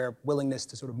terms of their willingness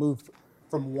to sort of move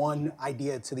from one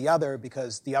idea to the other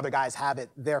because the other guys have it,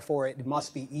 therefore it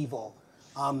must be evil,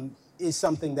 is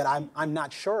something that I'm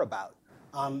not sure about.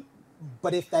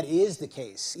 But if that is the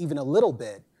case, even a little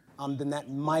bit, then that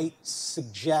might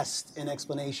suggest an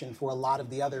explanation for a lot of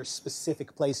the other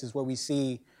specific places where we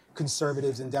see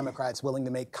conservatives and Democrats willing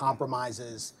to make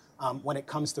compromises when it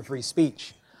comes to free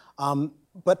speech.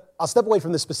 But I'll step away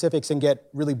from the specifics and get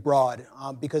really broad,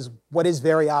 because what is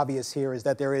very obvious here is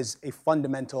that there is a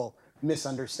fundamental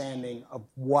misunderstanding of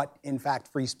what, in fact,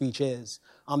 free speech is.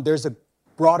 There's a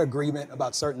broad agreement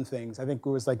about certain things. I think it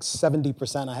was like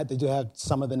 70%. I had to have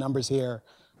some of the numbers here,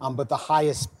 but the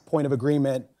highest point of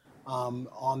agreement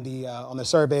on the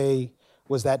survey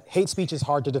was that hate speech is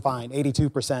hard to define,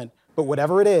 82%. But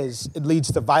whatever it is, it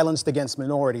leads to violence against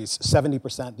minorities,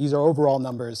 70%. These are overall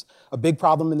numbers. A big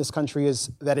problem in this country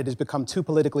is that it has become too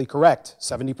politically correct,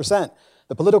 70%.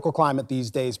 The political climate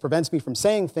these days prevents me from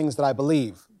saying things that I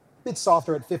believe. A bit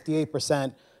softer at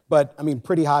 58%, but I mean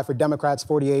pretty high for Democrats,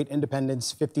 48,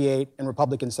 Independents, 58, and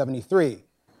Republicans, 73.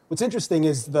 What's interesting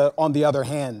is on the other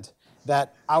hand,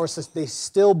 that they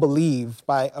still believe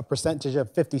by a percentage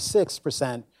of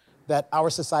 56% that our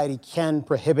society can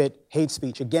prohibit hate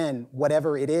speech, again,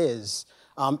 whatever it is,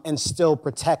 and still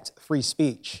protect free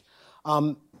speech.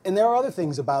 And there are other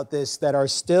things about this that are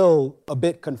still a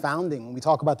bit confounding. When we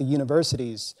talk about the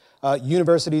universities,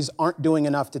 universities aren't doing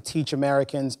enough to teach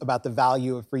Americans about the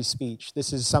value of free speech.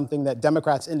 This is something that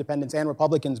Democrats, Independents, and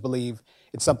Republicans believe.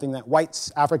 It's something that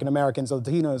whites, African Americans,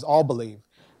 Latinos all believe.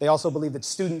 They also believe that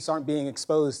students aren't being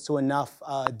exposed to enough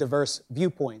diverse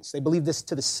viewpoints. They believe this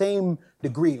to the same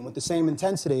degree and with the same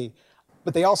intensity,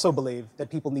 but they also believe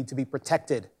that people need to be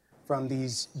protected from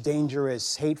these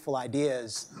dangerous, hateful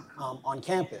ideas on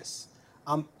campus.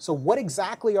 So what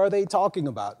exactly are they talking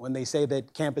about when they say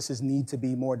that campuses need to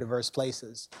be more diverse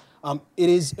places? It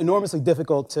is enormously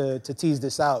difficult to tease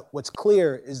this out. What's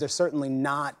clear is there's certainly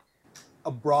not a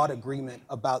broad agreement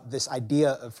about this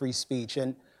idea of free speech.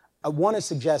 And I want to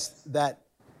suggest that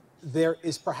there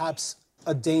is perhaps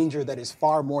a danger that is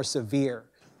far more severe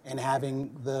in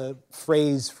having the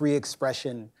phrase free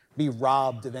expression be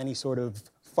robbed of any sort of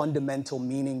fundamental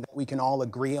meaning that we can all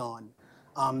agree on,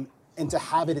 and to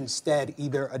have it instead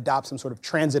either adopt some sort of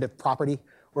transitive property,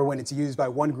 where when it's used by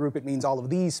one group it means all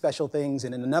of these special things,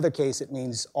 and in another case it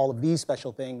means all of these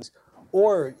special things,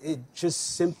 or it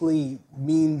just simply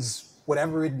means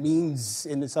whatever it means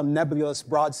in some nebulous,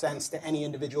 broad sense to any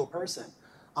individual person.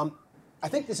 I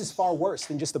think this is far worse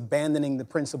than just abandoning the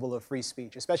principle of free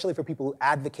speech, especially for people who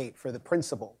advocate for the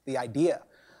principle, the idea.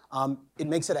 It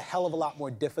makes it a hell of a lot more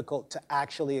difficult to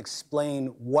actually explain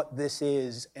what this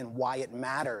is and why it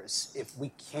matters if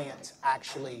we can't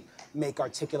actually make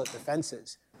articulate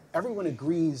defenses. Everyone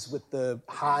agrees with the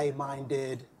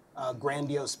high-minded,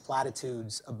 grandiose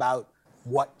platitudes about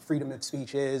what freedom of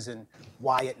speech is and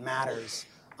why it matters.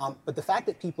 But the fact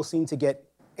that people seem to get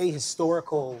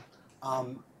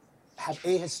have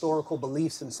ahistorical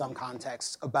beliefs in some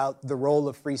contexts about the role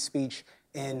of free speech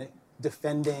in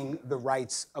defending the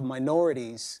rights of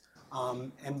minorities,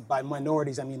 and by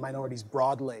minorities I mean minorities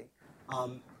broadly,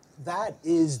 that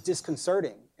is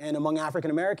disconcerting. And among African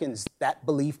Americans, that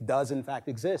belief does in fact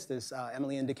exist, as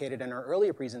Emily indicated in her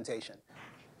earlier presentation.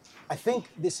 I think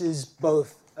this is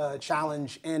both a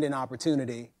challenge and an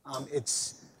opportunity.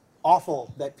 It's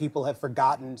awful that people have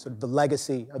forgotten sort of the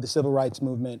legacy of the civil rights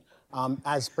movement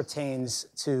as pertains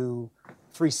to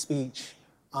free speech.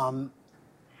 And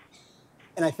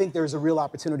I think there's a real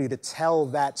opportunity to tell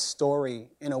that story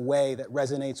in a way that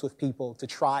resonates with people, to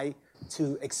try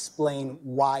to explain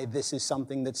why this is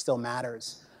something that still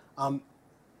matters.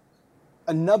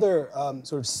 Another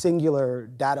sort of singular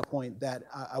data point that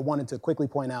I wanted to quickly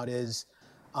point out is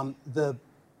the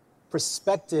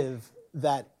perspective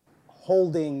that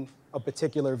holding a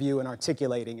particular view and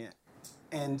articulating it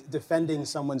and defending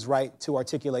someone's right to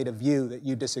articulate a view that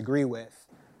you disagree with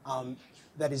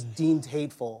that is deemed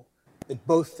hateful, that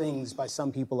both things by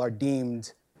some people are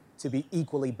deemed to be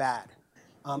equally bad.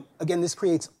 Again, this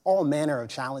creates all manner of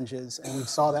challenges, and we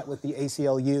saw that with the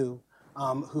ACLU,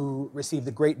 who received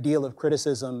a great deal of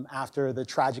criticism after the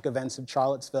tragic events of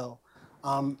Charlottesville.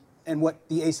 And what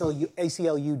the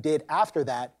ACLU did after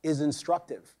that is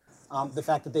instructive. The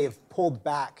fact that they have pulled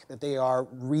back, that they are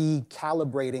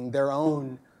recalibrating their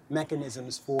own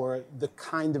mechanisms for the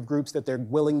kind of groups that they're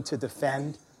willing to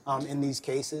defend in these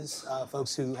cases,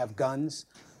 folks who have guns,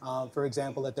 for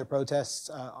example, at their protests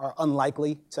are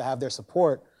unlikely to have their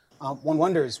support. One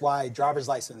wonders why driver's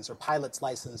license or pilot's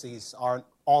licenses aren't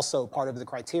also part of the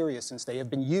criteria, since they have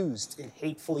been used in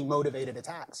hatefully motivated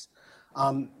attacks.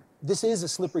 This is a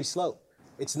slippery slope.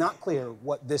 It's not clear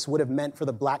what this would have meant for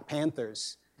the Black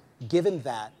Panthers, given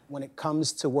that when it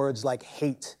comes to words like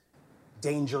hate,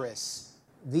 dangerous,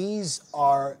 these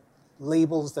are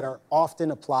labels that are often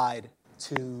applied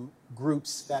to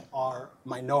groups that are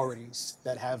minorities,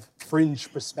 that have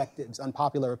fringe perspectives,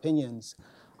 unpopular opinions.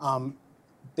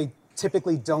 They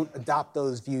typically don't adopt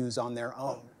those views on their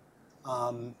own.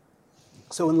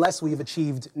 So unless we've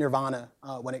achieved nirvana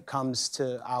when it comes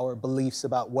to our beliefs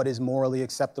about what is morally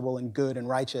acceptable and good and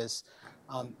righteous,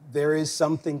 there is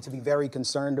something to be very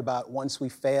concerned about once we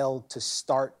fail to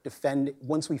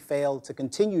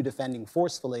continue defending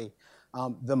forcefully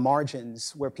the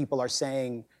margins where people are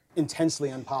saying intensely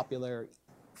unpopular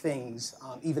things,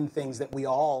 even things that we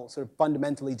all sort of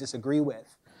fundamentally disagree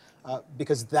with.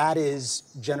 Because that is,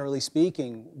 generally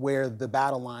speaking, where the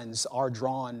battle lines are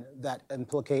drawn that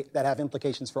have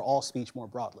implications for all speech more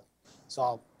broadly. So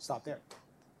I'll stop there.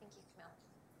 Thank you,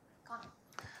 Camille.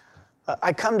 Connor.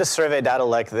 I come to survey data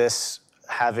like this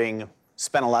having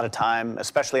spent a lot of time,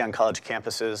 especially on college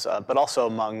campuses, but also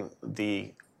among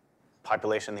the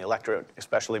population, the electorate,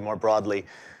 especially more broadly,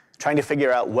 trying to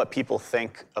figure out what people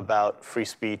think about free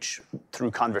speech through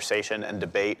conversation and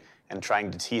debate, and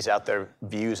trying to tease out their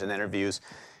views in interviews.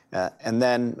 And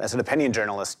then, as an opinion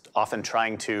journalist, often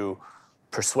trying to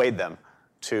persuade them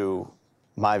to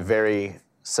my very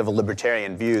civil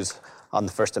libertarian views on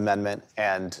the First Amendment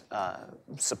and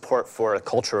support for a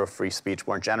culture of free speech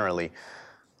more generally.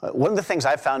 One of the things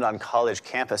I've found on college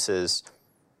campuses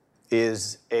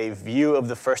is a view of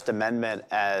the First Amendment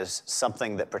as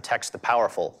something that protects the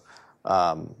powerful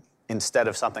instead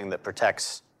of something that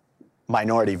protects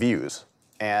minority views.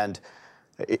 And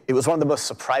it was one of the most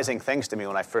surprising things to me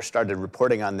when I first started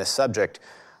reporting on this subject.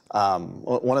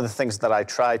 One of the things that I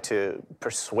try to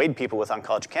persuade people with on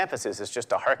college campuses is just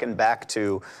to hearken back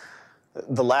to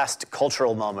the last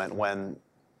cultural moment when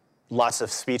lots of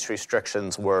speech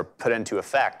restrictions were put into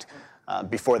effect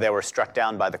before they were struck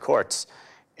down by the courts.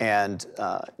 And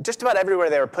just about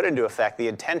everywhere they were put into effect, the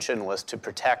intention was to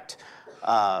protect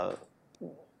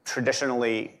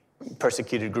traditionally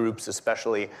persecuted groups,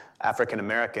 especially African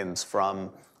Americans,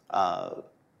 from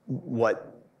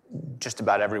what just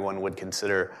about everyone would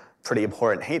consider pretty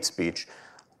abhorrent hate speech.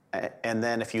 And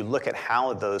then if you look at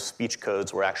how those speech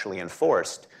codes were actually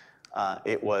enforced,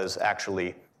 it was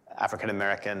actually African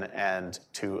American and,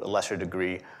 to a lesser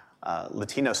degree,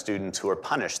 Latino students who were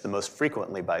punished the most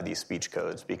frequently by these speech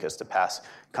codes, because to pass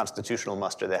constitutional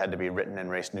muster, they had to be written in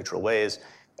race-neutral ways,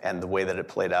 and the way that it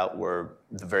played out were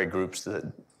the very groups that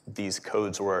these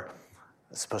codes were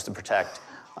supposed to protect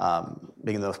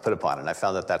being those put upon. And I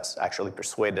found that that's actually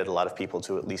persuaded a lot of people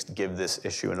to at least give this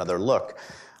issue another look.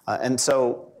 And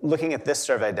so looking at this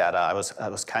survey data, I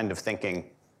was kind of thinking,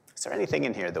 is there anything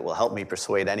in here that will help me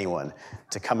persuade anyone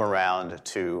to come around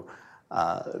to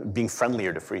being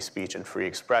friendlier to free speech and free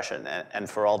expression, and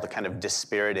for all the kind of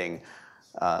dispiriting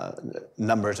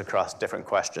numbers across different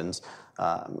questions?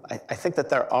 I think that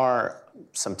there are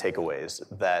some takeaways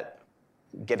that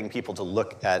getting people to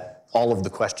look at all of the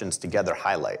questions together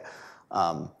highlight.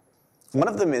 One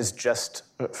of them is just,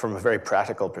 from a very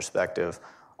practical perspective,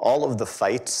 all of the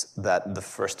fights that the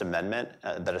First Amendment,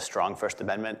 that a strong First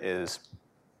Amendment is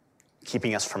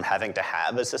keeping us from having to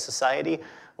have as a society.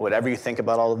 Whatever you think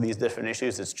about all of these different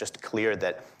issues, it's just clear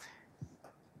that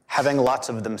having lots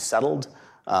of them settled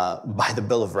by the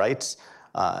Bill of Rights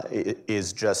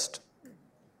is just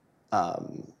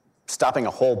stopping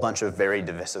a whole bunch of very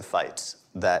divisive fights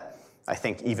that I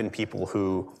think even people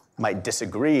who might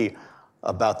disagree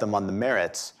about them on the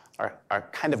merits are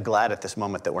kind of glad at this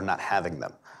moment that we're not having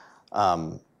them.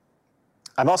 I'm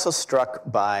also struck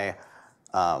by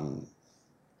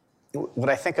what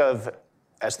I think of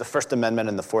as the First Amendment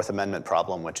and the Fourth Amendment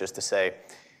problem, which is to say,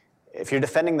 if you're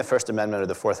defending the First Amendment or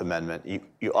the Fourth Amendment,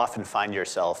 you often find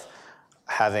yourself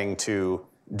having to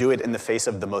do it in the face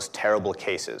of the most terrible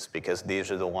cases, because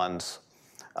these are the ones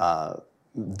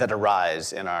that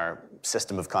arise in our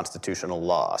system of constitutional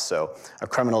law. So a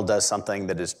criminal does something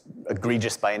that is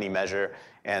egregious by any measure,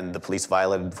 and the police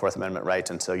violated the Fourth Amendment rights,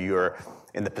 and so you're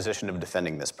in the position of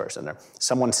defending this person. Or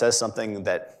someone says something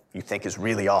that you think is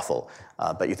really awful,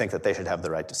 but you think that they should have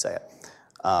the right to say it.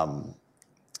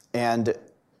 And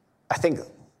I think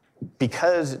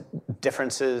because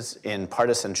differences in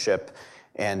partisanship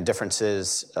and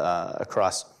differences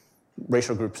across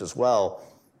racial groups as well,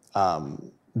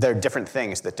 there are different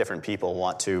things that different people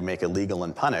want to make illegal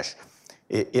and punish.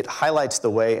 It highlights the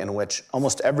way in which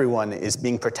almost everyone is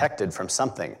being protected from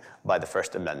something by the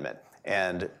First Amendment.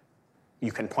 And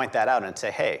you can point that out and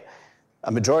say, hey,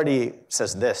 a majority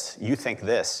says this, you think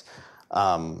this.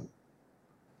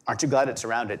 Aren't you glad it's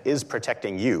around? It is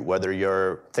protecting you, whether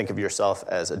you think of yourself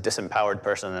as a disempowered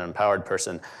person, an empowered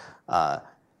person.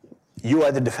 You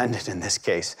are the defendant in this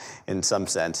case, in some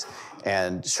sense,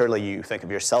 and surely you think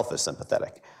of yourself as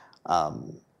sympathetic.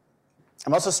 I'm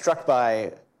also struck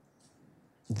by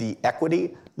the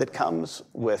equity that comes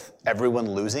with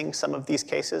everyone losing some of these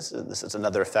cases. This is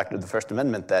another effect of the First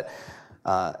Amendment, that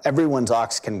everyone's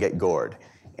ox can get gored.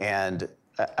 And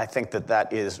I think that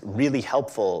that is really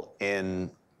helpful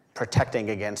in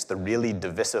protecting against the really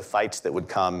divisive fights that would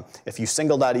come if you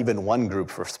singled out even one group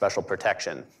for special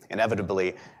protection.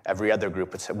 Inevitably, every other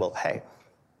group would say, well, hey,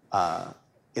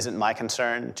 isn't my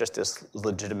concern just as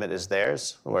legitimate as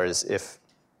theirs? Whereas if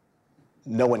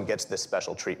no one gets this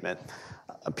special treatment,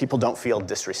 people don't feel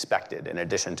disrespected in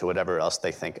addition to whatever else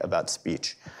they think about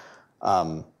speech.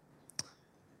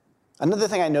 Another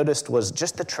thing I noticed was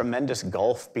just the tremendous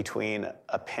gulf between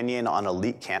opinion on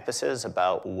elite campuses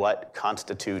about what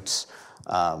constitutes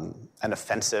an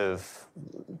offensive,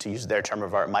 to use their term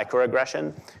of art,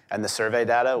 microaggression, and the survey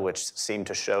data, which seemed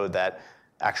to show that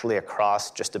actually across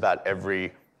just about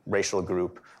every racial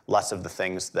group, lots of the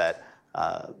things that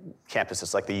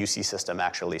campuses like the UC system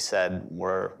actually said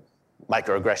were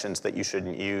microaggressions that you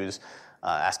shouldn't use.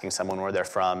 Asking someone where they're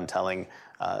from, telling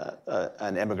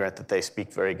an immigrant that they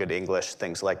speak very good English,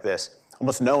 things like this.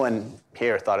 Almost no one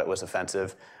here thought it was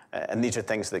offensive, and these are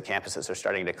things that campuses are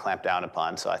starting to clamp down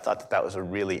upon, so I thought that that was a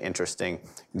really interesting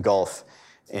gulf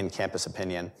in campus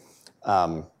opinion.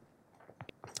 And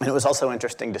it was also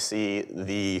interesting to see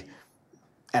the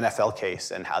NFL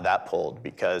case and how that polled,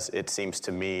 because it seems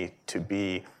to me to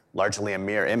be largely a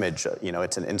mirror image. You know,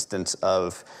 it's an instance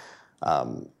of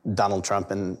Donald Trump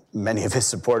and many of his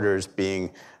supporters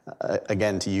being,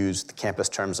 again, to use the campus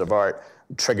terms of art,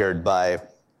 triggered by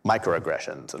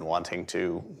microaggressions and wanting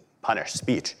to punish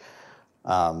speech.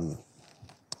 Let's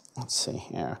see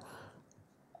here.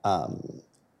 And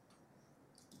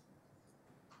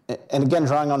again,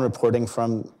 drawing on reporting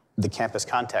from the campus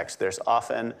context, there's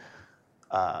often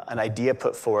an idea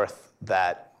put forth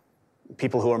that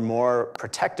people who are more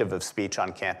protective of speech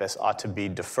on campus ought to be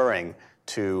deferring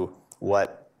to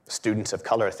what students of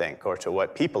color think or to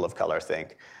what people of color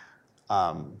think.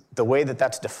 The way that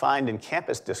that's defined in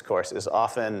campus discourse is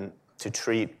often to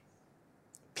treat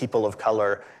people of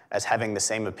color as having the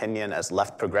same opinion as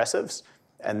left progressives,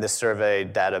 and this survey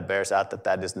data bears out that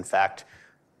that is in fact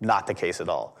not the case at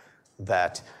all.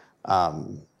 That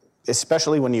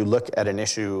especially when you look at an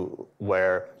issue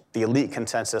where the elite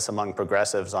consensus among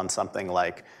progressives on something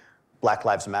like Black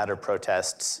Lives Matter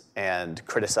protests and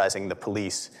criticizing the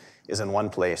police is in one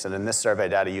place. And in this survey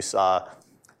data, you saw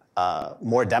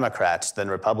more Democrats than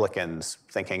Republicans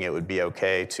thinking it would be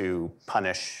okay to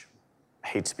punish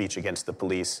hate speech against the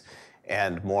police,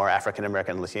 and more African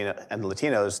American and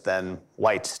Latinos than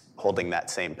whites holding that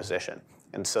same position.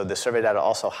 And so the survey data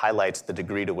also highlights the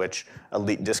degree to which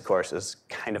elite discourse is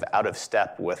kind of out of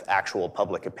step with actual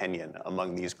public opinion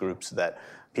among these groups that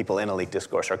people in elite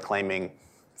discourse are claiming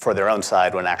for their own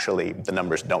side when actually the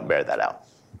numbers don't bear that out.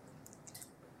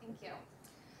 Thank you.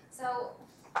 So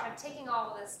I'm taking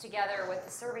all of this together with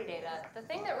the survey data. The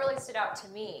thing that really stood out to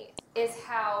me is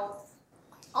how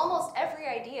almost every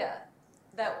idea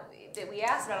that we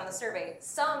asked about on the survey,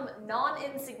 some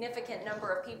non-insignificant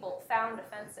number of people found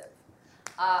offensive.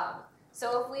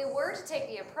 So if we were to take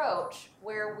the approach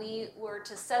where we were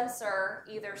to censor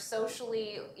either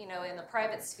socially, in the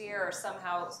private sphere, or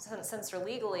somehow censor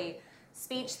legally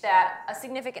speech that a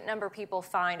significant number of people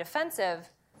find offensive,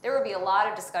 there would be a lot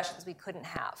of discussions we couldn't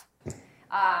have.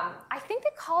 I think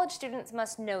that college students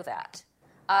must know that.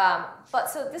 But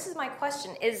so this is my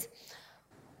question, is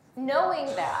knowing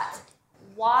that,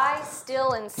 why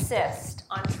still insist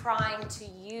on trying to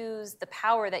use the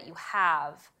power that you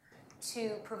have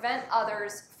to prevent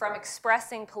others from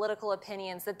expressing political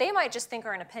opinions that they might just think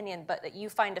are an opinion, but that you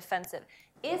find offensive?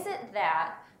 Is it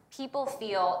that people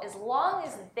feel as long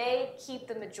as they keep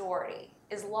the majority,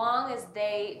 as long as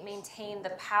they maintain the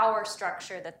power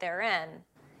structure that they're in,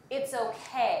 it's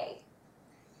okay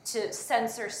to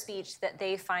censor speech that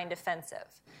they find offensive?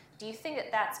 Do you think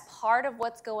that that's part of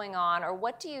what's going on, or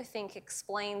what do you think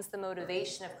explains the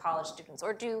motivation of college students?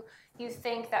 Or do you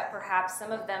think that perhaps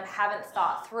some of them haven't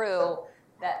thought through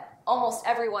that almost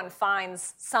everyone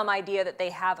finds some idea that they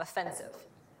have offensive?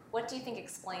 What do you think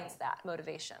explains that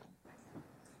motivation?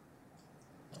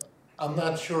 I'm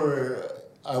not sure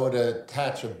I would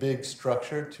attach a big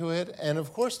structure to it. And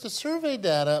of course, the survey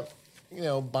data,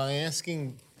 by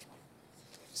asking,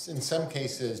 in some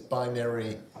cases,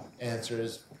 binary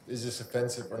answers, is this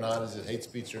offensive or not, is it hate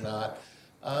speech or not,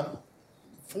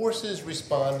 forces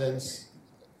respondents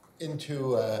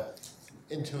into a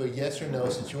yes or no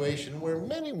situation where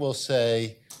many will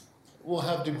say, will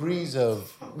have degrees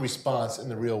of response in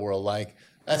the real world, like,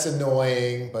 that's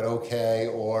annoying, but okay,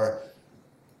 or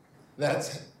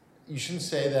you shouldn't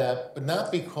say that, but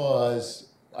not because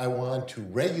I want to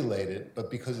regulate it,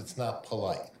 but because it's not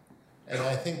polite. And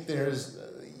I think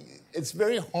it's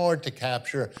very hard to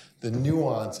capture the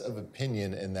nuance of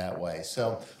opinion in that way.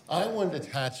 So I wouldn't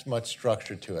attach much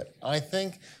structure to it. I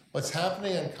think what's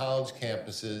happening on college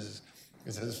campuses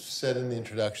is, as said in the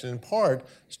introduction, in part,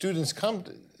 students come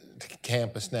to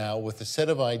campus now with a set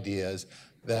of ideas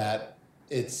that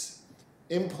it's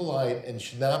impolite and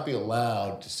should not be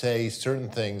allowed to say certain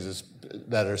things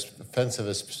that are offensive,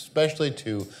 especially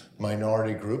to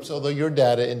minority groups, although your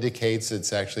data indicates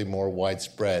it's actually more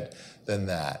widespread than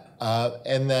that.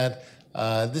 And that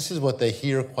this is what they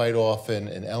hear quite often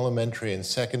in elementary and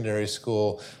secondary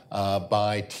school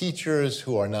by teachers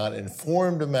who are not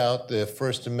informed about the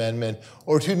First Amendment,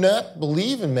 or to not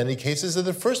believe in many cases that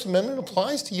the First Amendment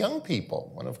applies to young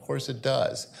people, when of course it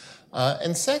does.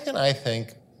 And second, I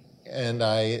think, and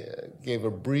I gave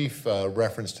a brief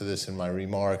reference to this in my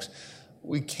remarks,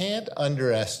 we can't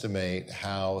underestimate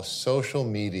how social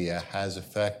media has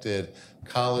affected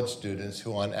college students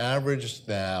who on average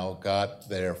now got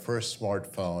their first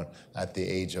smartphone at the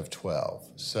age of 12.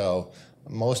 So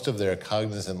most of their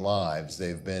cognizant lives,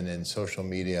 they've been in social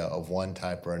media of one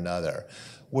type or another,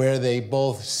 where they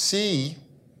both see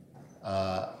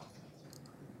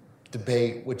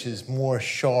debate which is more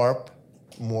sharp,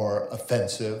 more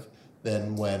offensive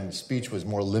than when speech was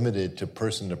more limited to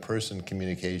person-to-person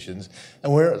communications,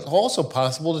 and where it's also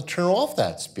possible to turn off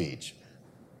that speech,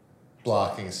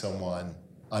 blocking someone,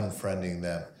 unfriending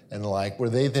them, and the like, where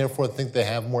they therefore think they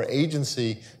have more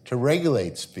agency to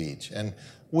regulate speech. And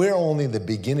we're only the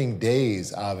beginning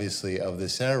days, obviously, of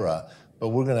this era, but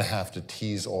we're going to have to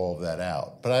tease all of that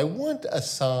out. But I wouldn't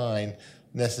assign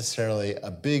necessarily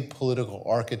a big political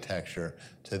architecture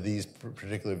to these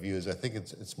particular views. I think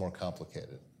it's more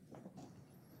complicated.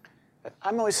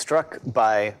 I'm always struck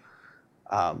by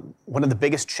one of the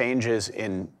biggest changes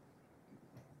in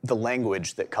the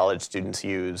language that college students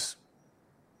use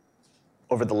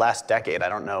over the last decade. I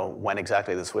don't know when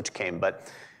exactly the switch came,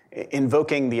 but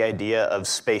invoking the idea of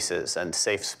spaces and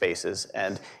safe spaces.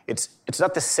 And it's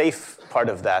not the safe part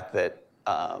of that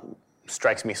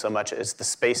strikes me so much as the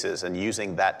spaces, and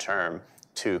using that term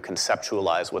to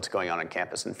conceptualize what's going on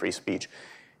campus and free speech.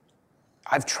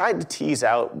 I've tried to tease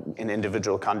out in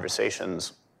individual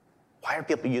conversations, why are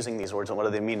people using these words and what do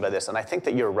they mean by this? And I think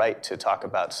that you're right to talk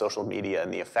about social media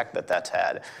and the effect that that's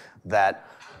had. That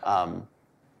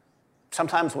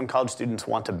sometimes when college students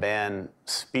want to ban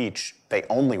speech, they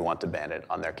only want to ban it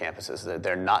on their campuses.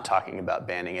 They're not talking about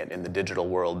banning it in the digital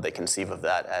world. They conceive of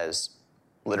that as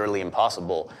literally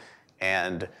impossible,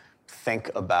 and think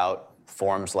about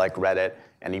forums like Reddit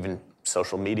and even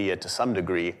social media to some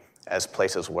degree as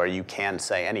places where you can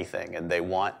say anything, and they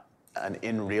want an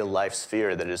in real life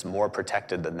sphere that is more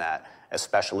protected than that,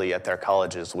 especially at their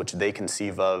colleges, which they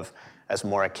conceive of as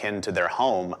more akin to their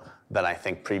home than I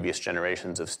think previous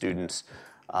generations of students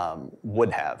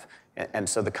would have. And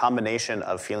so the combination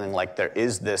of feeling like there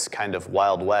is this kind of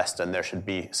Wild West and there should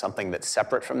be something that's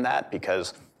separate from that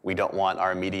because we don't want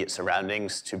our immediate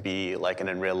surroundings to be like an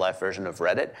in real life version of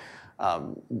Reddit,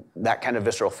 that kind of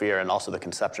visceral fear and also the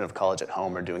conception of college at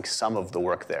home are doing some of the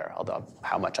work there, although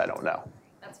how much I don't know.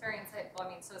 That's very insightful. I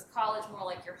mean, so is college more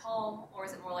like your home, or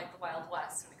is it more like the Wild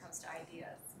West when it comes to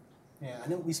ideas? Yeah, I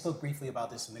know we spoke briefly about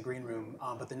this in the green room,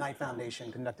 but the Knight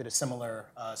Foundation conducted a similar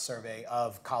survey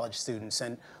of college students,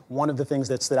 and one of the things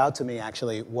that stood out to me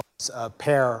actually was a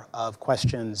pair of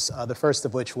questions, the first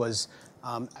of which was,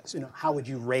 How would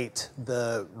you rate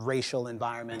the racial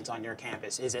environment on your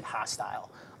campus? Is it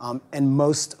hostile? And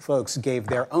most folks gave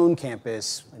their own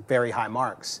campus very high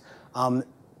marks.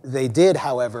 They did,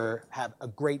 however, have a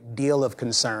great deal of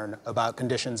concern about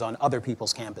conditions on other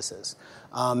people's campuses.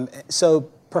 So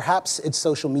perhaps it's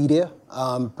social media.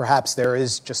 Perhaps there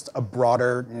is just a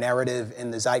broader narrative in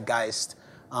the zeitgeist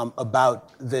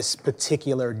about this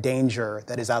particular danger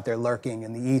that is out there lurking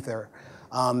in the ether.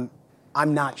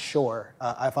 I'm not sure.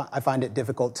 I find it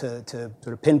difficult to sort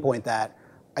of pinpoint that.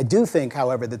 I do think,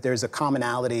 however, that there's a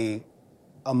commonality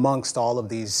amongst all of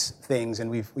these things,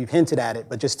 and we've hinted at it,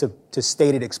 but just to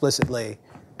state it explicitly,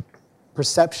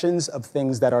 perceptions of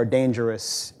things that are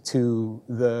dangerous to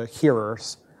the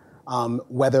hearers,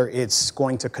 whether it's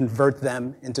going to convert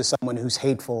them into someone who's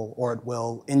hateful, or it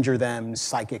will injure them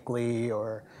psychically,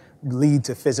 or lead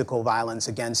to physical violence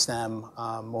against them,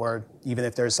 or even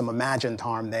if there's some imagined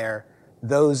harm there,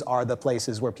 those are the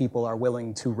places where people are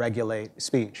willing to regulate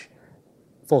speech.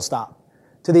 Full stop.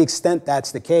 To the extent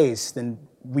that's the case, then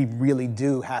we really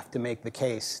do have to make the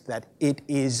case that it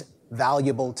is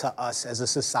valuable to us as a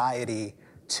society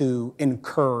to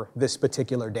incur this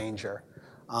particular danger.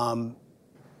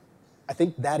 I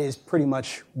think that is pretty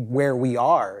much where we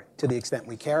are to the extent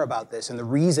we care about this. And the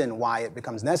reason why it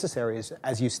becomes necessary is,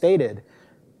 as you stated,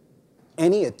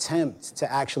 any attempt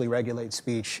to actually regulate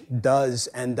speech does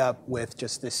end up with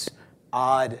just this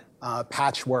odd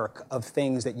patchwork of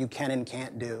things that you can and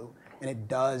can't do. And it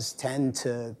does tend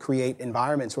to create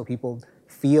environments where people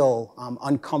feel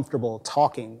uncomfortable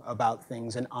talking about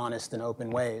things in honest and open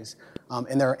ways.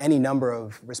 And there are any number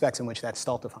of respects in which that's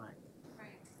stultifying.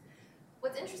 Right.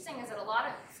 What's interesting is that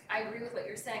I agree with what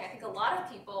you're saying. I think a lot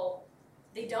of people,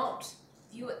 they don't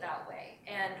view it that way.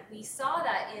 And we saw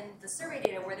that in the survey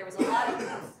data where there was a lot of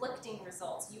conflicting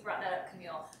results. You brought that up,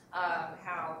 Camille,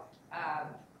 how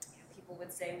people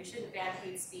would say we shouldn't ban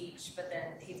hate speech, but then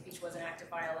hate speech was an act of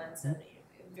violence, and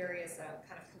various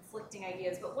kind of conflicting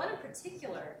ideas. But one in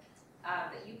particular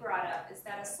that you brought up is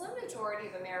that a slim majority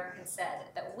of Americans said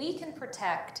that we can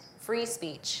protect free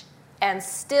speech and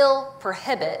still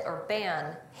prohibit or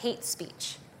ban hate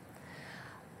speech.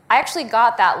 I actually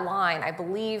got that line, I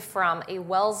believe, from a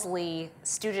Wellesley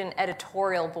student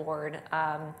editorial board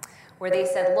where they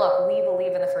said, look, we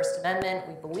believe in the First Amendment,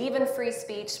 we believe in free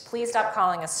speech, please stop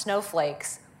calling us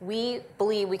snowflakes. We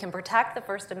believe we can protect the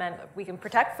First Amendment, we can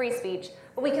protect free speech,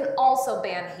 but we can also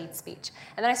ban hate speech.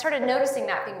 And then I started noticing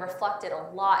that being reflected a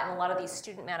lot in a lot of these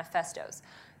student manifestos.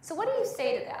 So what do you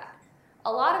say to that?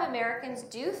 A lot of Americans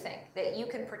do think that you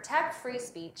can protect free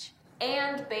speech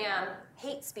and ban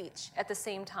hate speech at the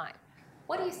same time.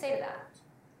 What do you say to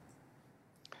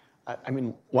that? I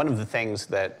mean, one of the things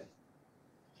that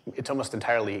it's almost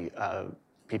entirely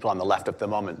people on the left at the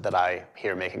moment that I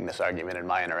hear making this argument in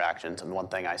my interactions, and one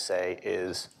thing I say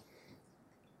is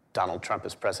Donald Trump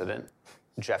is president,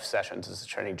 Jeff Sessions is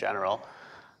attorney general.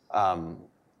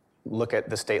 Look at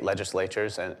the state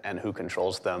legislatures and who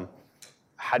controls them.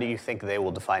 How do you think they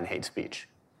will define hate speech?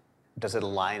 Does it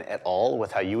align at all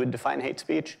with how you would define hate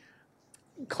speech?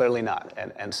 Clearly not.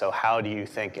 And so how do you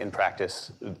think in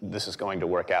practice this is going to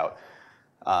work out?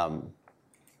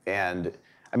 And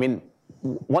I mean,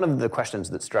 one of the questions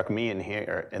that struck me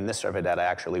in this survey data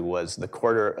actually was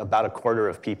about a quarter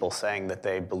of people saying that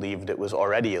they believed it was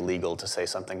already illegal to say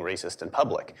something racist in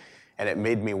public. And it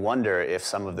made me wonder if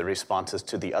some of the responses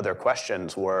to the other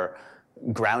questions were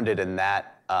grounded in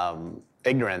that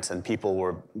ignorance, and people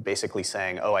were basically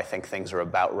saying, oh, I think things are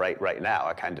about right now,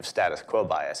 a kind of status quo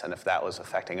bias, and if that was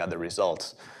affecting other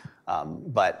results.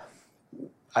 But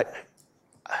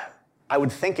I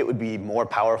would think it would be more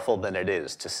powerful than it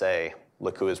is to say,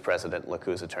 look who is president, look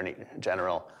who is attorney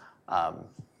general. Right.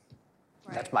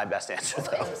 That's my best answer,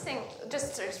 Well, though. interesting,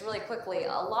 just really quickly, a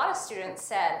lot of students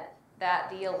said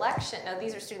that the election, now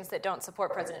these are students that don't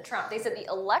support President Trump, they said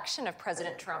the election of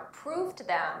President Trump proved to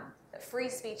them that free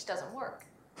speech doesn't work,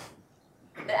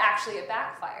 that actually it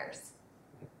backfires.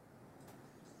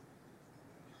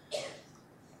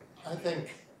 I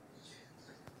think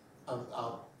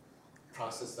I'll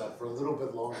process that for a little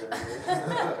bit longer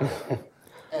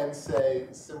and say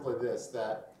simply this,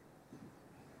 that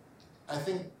I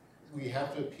think we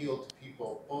have to appeal to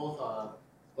people both on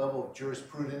level of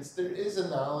jurisprudence. There is a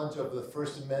knowledge of the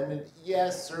First Amendment.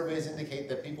 Yes, surveys indicate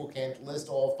that people can't list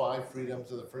all 5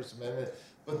 freedoms of the First Amendment,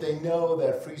 but they know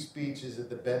that free speech is at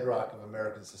the bedrock of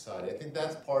American society. I think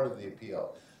that's part of the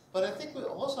appeal. But I think we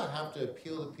also have to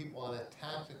appeal to people on a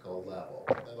tactical level.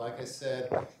 And like I said,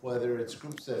 whether it's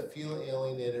groups that feel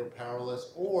alienated or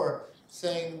powerless, or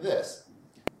saying this,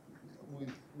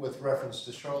 with reference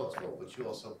to Charlottesville, which you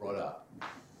also brought up.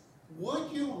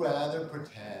 would you rather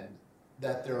pretend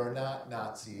that there are not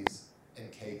Nazis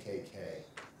and KKK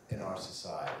in our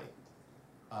society?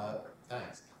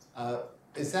 Thanks.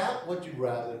 Is that what you'd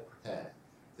rather pretend?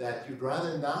 That you'd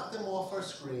rather knock them off our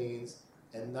screens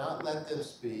and not let them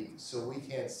speak so we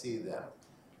can't see them?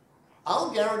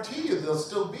 I'll guarantee you they'll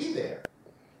still be there,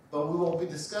 but we won't be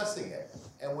discussing it.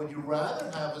 And would you rather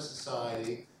have a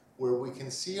society where we can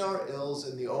see our ills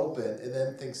in the open and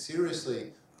then think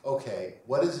seriously, okay,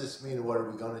 what does this mean and what are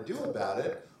we going to do about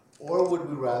it? Or would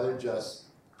we rather just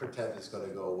pretend it's going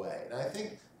to go away? And I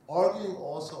think arguing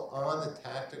also on the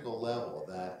tactical level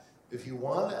that if you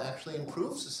want to actually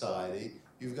improve society,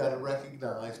 you've got to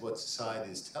recognize what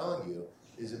society is telling you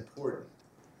is important.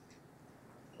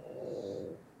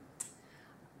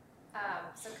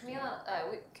 So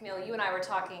Camille, you and I were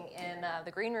talking in the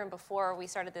green room before we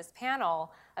started this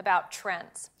panel about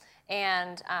trends.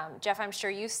 And Jeff, I'm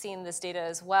sure you've seen this data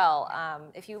as well.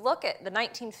 If you look at the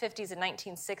 1950s and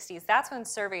 1960s, that's when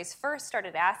surveys first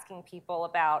started asking people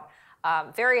about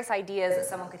various ideas that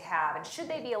someone could have, and should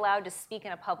they be allowed to speak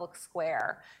in a public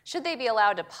square? Should they be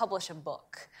allowed to publish a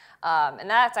book? And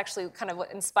that's actually kind of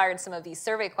what inspired some of these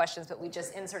survey questions, but we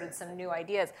just inserted some new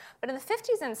ideas. But in the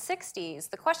 50s and 60s,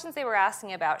 the questions they were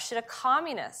asking about, should a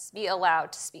communist be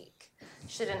allowed to speak?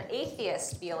 Should an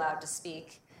atheist be allowed to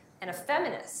speak? And a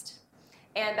feminist?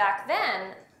 And back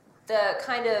then,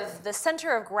 the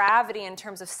center of gravity in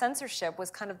terms of censorship was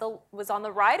was on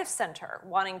the right of center,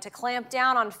 wanting to clamp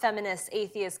down on feminists,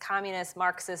 atheists, communists,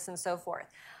 Marxists, and so forth.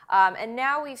 And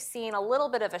now we've seen a little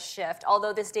bit of a shift,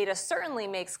 although this data certainly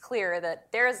makes clear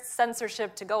that there's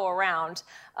censorship to go around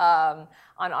on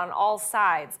all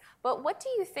sides. But what do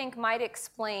you think might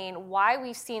explain why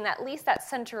we've seen at least that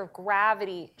center of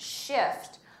gravity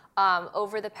shift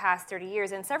over the past 30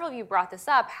 years? And several of you brought this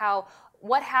up,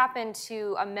 what happened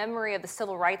to a memory of the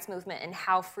civil rights movement and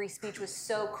how free speech was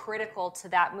so critical to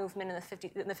that movement in the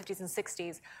 50s and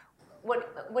 60s.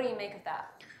 What do you make of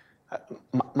that?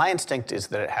 My instinct is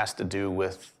that it has to do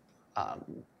with a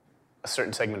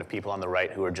certain segment of people on the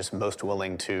right who are just most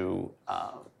willing to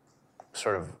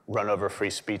sort of run over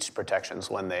free speech protections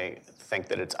when they think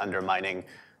that it's undermining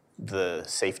the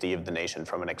safety of the nation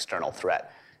from an external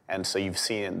threat. And so you've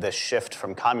seen this shift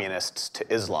from communists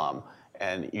to Islam,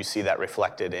 and you see that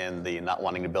reflected in the not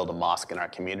wanting to build a mosque in our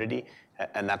community,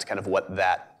 and that's kind of what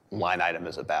that line item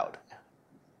is about.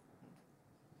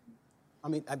 I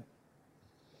mean, I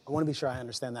want to be sure I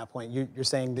understand that point. You're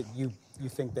saying that you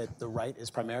think that the right is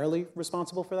primarily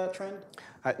responsible for that trend?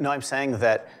 No, I'm saying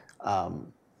that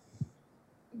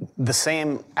the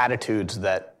same attitudes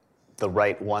that the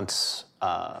right once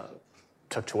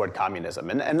took toward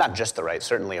communism, and not just the right,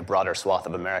 certainly a broader swath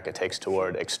of America takes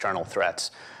toward external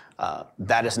threats,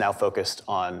 that is now focused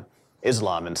on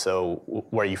Islam. And so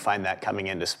where you find that coming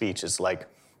into speech is like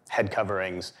head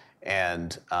coverings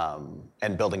and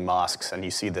building mosques, and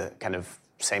you see the kind of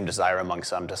same desire among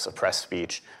some to suppress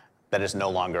speech that is no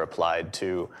longer applied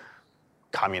to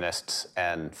communists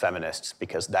and feminists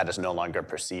because that is no longer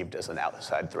perceived as an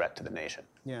outside threat to the nation.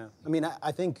 Yeah, I mean,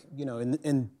 I think,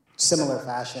 in similar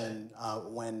fashion,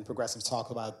 when progressives talk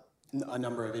about a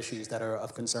number of issues that are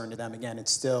of concern to them, again,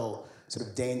 it's still sort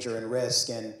of danger and risk,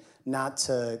 and not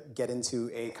to get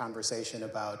into a conversation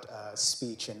about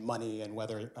speech and money and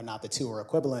whether or not the two are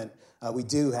equivalent. We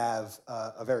do have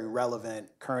a very relevant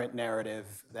current narrative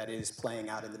that is playing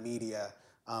out in the media,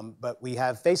 but we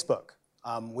have Facebook,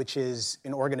 which is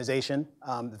an organization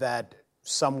that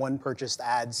someone purchased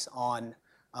ads on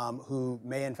who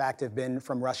may in fact have been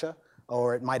from Russia,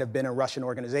 or it might have been a Russian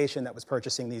organization that was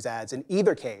purchasing these ads. In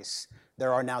either case,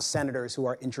 there are now senators who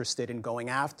are interested in going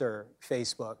after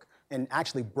Facebook and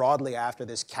actually broadly after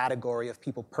this category of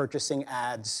people purchasing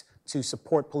ads to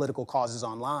support political causes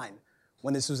online.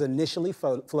 When this was initially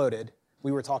floated,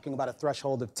 we were talking about a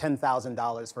threshold of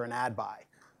 $10,000 for an ad buy.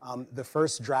 The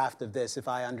first draft of this, if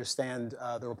I understand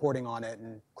the reporting on it,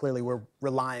 and clearly we're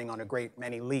relying on a great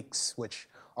many leaks, which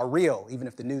are real, even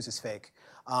if the news is fake,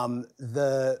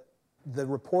 the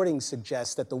reporting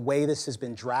suggests that the way this has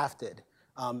been drafted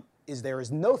is there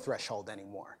is no threshold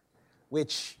anymore,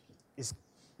 which is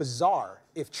bizarre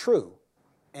if true,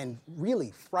 and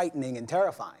really frightening and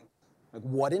terrifying. Like,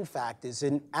 what in fact is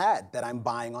an ad that I'm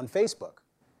buying on Facebook?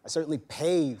 I certainly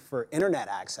pay for internet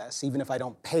access, even if I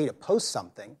don't pay to post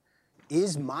something.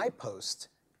 Is my post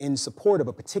in support of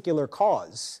a particular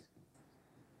cause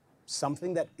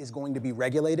something that is going to be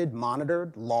regulated,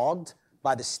 monitored, logged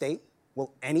by the state?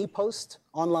 Will any post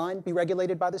online be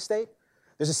regulated by the state?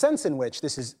 There's a sense in which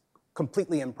this is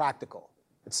completely impractical.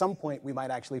 At some point, we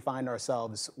might actually find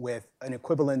ourselves with an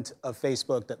equivalent of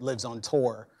Facebook that lives on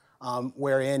Tor,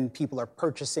 wherein people are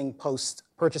purchasing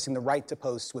the right to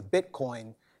post with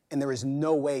Bitcoin, and there is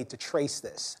no way to trace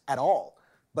this at all.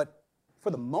 But for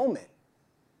the moment,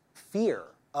 fear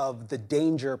of the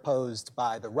danger posed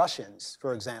by the Russians,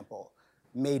 for example,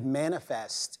 made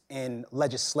manifest in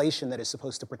legislation that is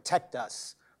supposed to protect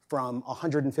us from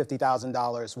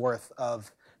 $150,000 worth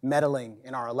of meddling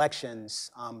in our elections,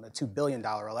 a $2 billion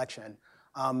election,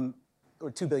 or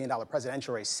 $2 billion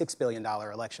presidential race, $6 billion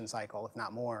election cycle, if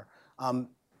not more.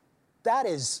 That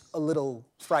is a little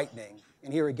frightening.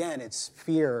 And here again, it's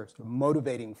fear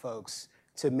motivating folks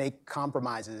to make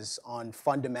compromises on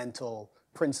fundamental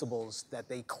principles that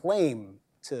they claim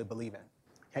to believe in.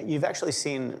 Yeah, you've actually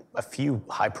seen a few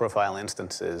high-profile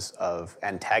instances of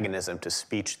antagonism to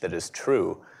speech that is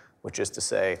true, which is to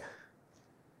say,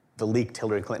 the leaked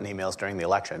Hillary Clinton emails during the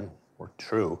election were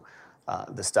true.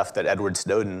 The stuff that Edward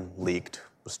Snowden leaked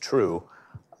was true,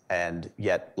 and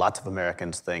yet lots of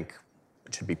Americans think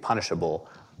it should be punishable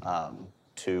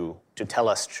to tell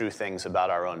us true things about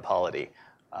our own polity,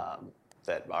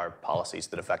 that are policies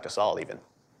that affect us all even.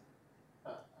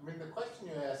 I mean, the question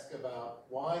you ask about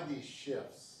why these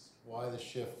shifts, why the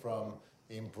shift from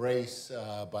the embrace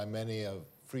by many of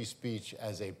free speech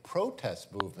as a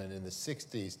protest movement in the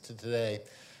 60s to today,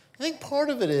 I think part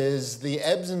of it is the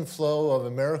ebbs and flow of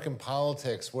American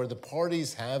politics where the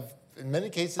parties have, in many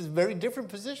cases, very different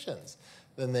positions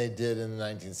than they did in the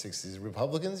 1960s.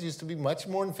 Republicans used to be much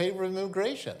more in favor of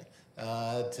immigration,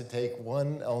 to take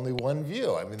only one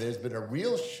view. I mean, there's been a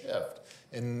real shift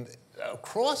in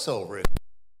crossover.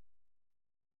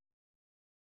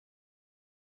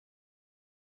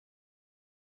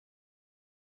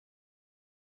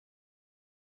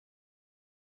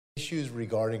 Issues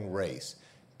regarding race.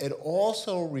 It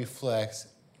also reflects,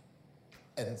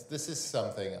 and this is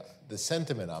something, the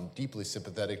sentiment I'm deeply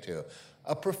sympathetic to,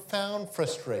 a profound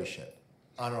frustration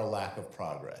on our lack of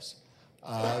progress.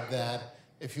 That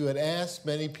if you had asked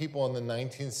many people in the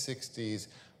 1960s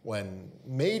when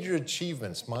major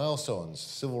achievements, milestones,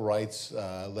 civil rights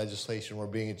legislation were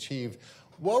being achieved,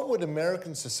 what would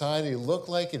American society look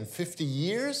like in 50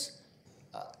 years?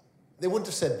 They wouldn't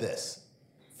have said this,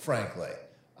 frankly.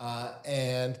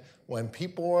 And when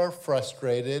people are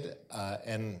frustrated,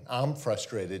 and I'm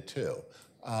frustrated too,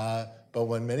 but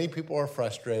when many people are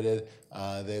frustrated,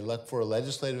 they look for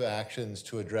legislative actions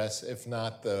to address, if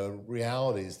not the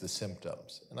realities, the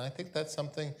symptoms. And I think that's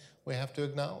something we have to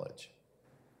acknowledge.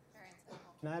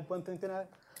 Can I add one thing to that?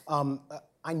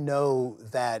 I know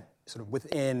that sort of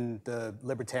within the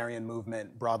libertarian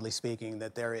movement, broadly speaking,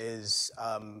 that there is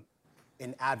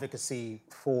an advocacy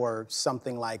for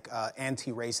something like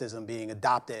anti-racism being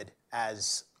adopted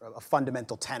as a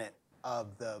fundamental tenet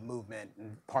of the movement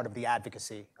and part of the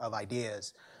advocacy of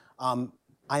ideas.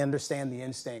 I understand the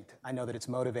instinct. I know that it's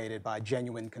motivated by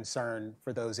genuine concern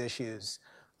for those issues.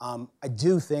 I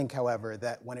do think, however,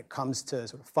 that when it comes to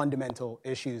sort of fundamental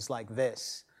issues like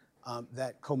this,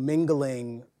 that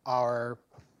commingling our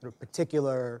sort of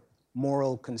particular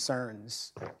moral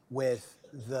concerns with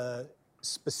the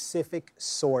specific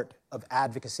sort of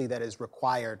advocacy that is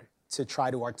required to try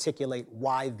to articulate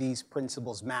why these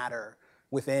principles matter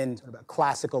within sort of a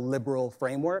classical liberal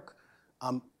framework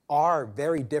are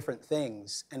very different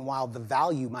things. And while the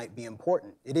value might be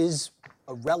important, it is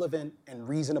a relevant and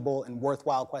reasonable and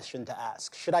worthwhile question to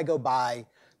ask. Should I go buy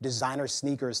designer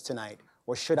sneakers tonight,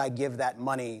 or should I give that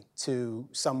money to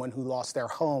someone who lost their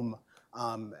home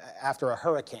after a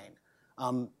hurricane?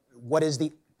 What is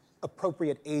the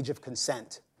appropriate age of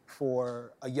consent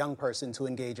for a young person to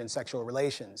engage in sexual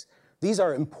relations? These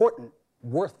are important,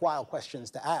 worthwhile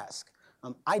questions to ask.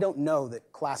 I don't know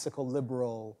that classical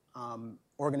liberal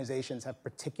organizations have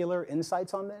particular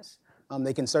insights on this.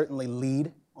 They can certainly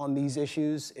lead on these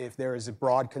issues if there is a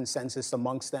broad consensus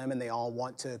amongst them and they all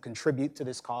want to contribute to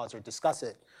this cause or discuss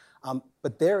it.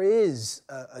 But there is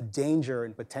a danger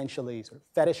in potentially sort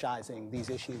of fetishizing these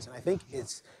issues. And I think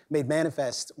it's made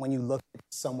manifest when you look at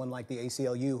someone like the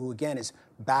ACLU, who again is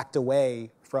backed away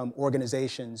from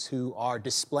organizations who are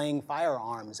displaying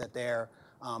firearms at their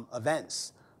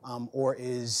events, or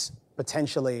is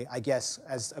potentially, I guess,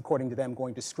 as according to them,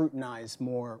 going to scrutinize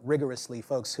more rigorously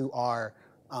folks who are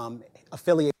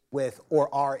affiliated with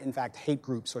or are in fact hate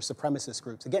groups or supremacist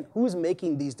groups. Again, who's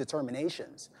making these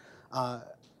determinations?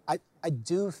 I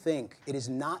do think it is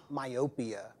not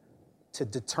myopia to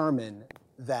determine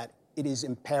that it is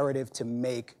imperative to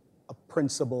make a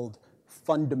principled,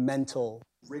 fundamental,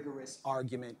 rigorous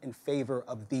argument in favor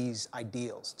of these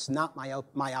ideals. It's not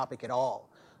myopic at all.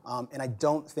 And I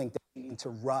don't think that we need to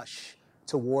rush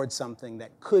towards something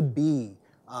that could be,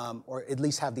 or at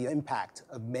least have the impact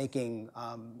of making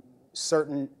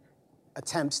certain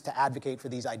attempts to advocate for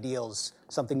these ideals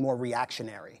something more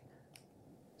reactionary.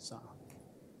 So.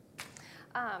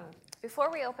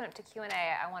 Before we open up to Q&A,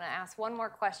 I want to ask one more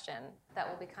question that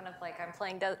will be kind of like I'm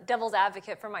playing devil's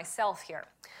advocate for myself here.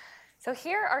 So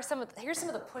here's some of the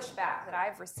pushback that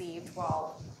I've received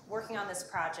while working on this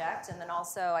project, and then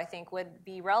also I think would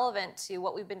be relevant to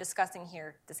what we've been discussing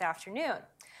here this afternoon.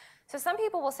 So some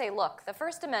people will say, look, the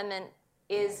First Amendment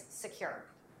is secure.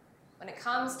 When it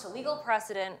comes to legal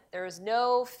precedent, there is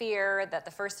no fear that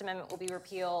the First Amendment will be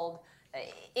repealed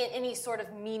in any sort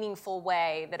of meaningful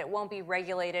way, that it won't be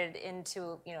regulated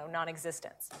into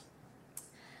non-existence.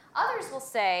 Others will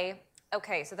say,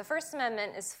 okay, so the First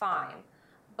Amendment is fine,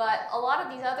 but a lot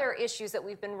of these other issues that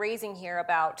we've been raising here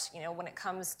about, when it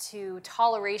comes to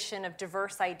toleration of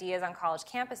diverse ideas on college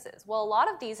campuses, well, a lot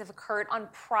of these have occurred on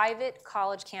private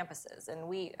college campuses, and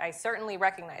I certainly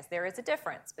recognize there is a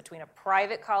difference between a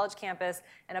private college campus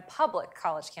and a public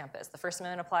college campus. The First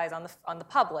Amendment applies on the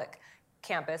public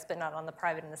campus, but not on the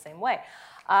private in the same way.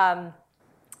 And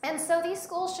so these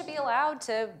schools should be allowed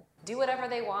to do whatever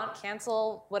they want,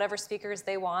 cancel whatever speakers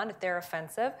they want if they're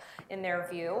offensive in their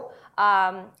view.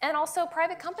 And also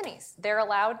private companies. They're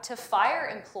allowed to fire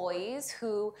employees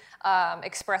who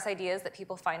express ideas that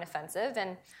people find offensive.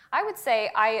 And I would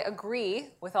say I agree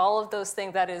with all of those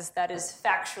things. That is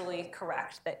factually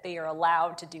correct, that they are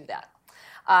allowed to do that.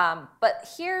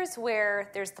 But here's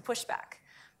where there's the pushback.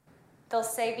 They'll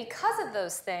say because of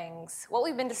those things, what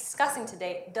we've been discussing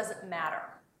today doesn't matter.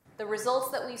 The results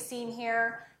that we've seen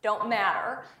here don't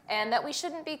matter, and that we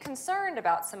shouldn't be concerned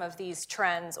about some of these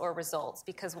trends or results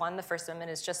because, one, the First Amendment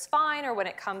is just fine, or when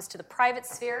it comes to the private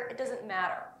sphere, it doesn't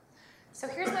matter. So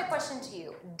here's my question to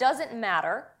you. Does it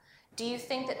matter? Do you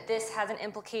think that this has an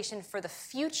implication for the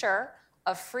future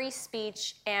of free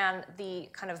speech and the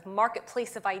kind of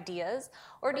marketplace of ideas,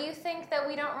 or do you think that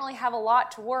we don't really have a lot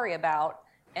to worry about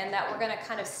and that we're going to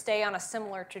kind of stay on a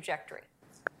similar trajectory?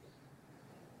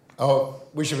 Oh,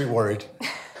 we should be worried.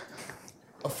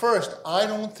 First, I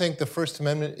don't think the First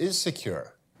Amendment is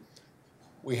secure.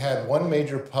 We had one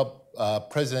major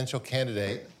presidential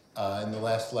candidate in the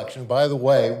last election, by the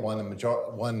way, won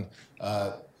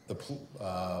the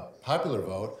popular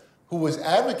vote, who was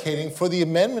advocating for the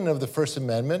amendment of the First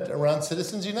Amendment around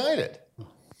Citizens United.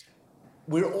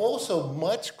 We're also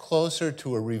much closer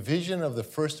to a revision of the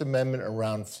First Amendment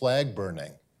around flag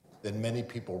burning than many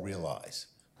people realize.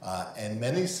 And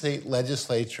many state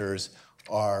legislatures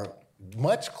are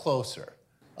much closer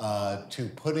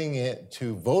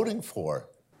to voting for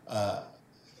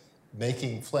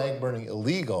making flag burning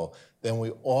illegal than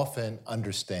we often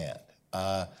understand.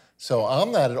 So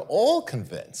I'm not at all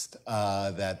convinced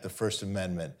that the First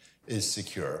Amendment is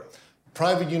secure.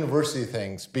 Private university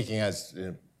thing, speaking as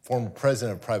former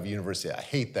president of private university, I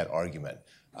hate that argument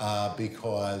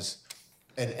because,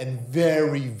 and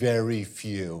very, very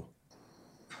few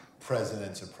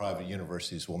presidents of private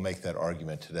universities will make that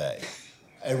argument today.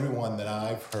 Everyone that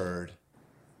I've heard,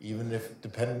 even if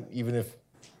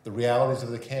the realities of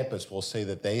the campus will say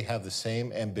that they have the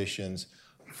same ambitions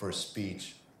for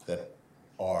speech that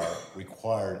are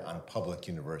required on public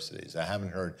universities. I haven't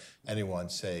heard anyone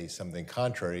say something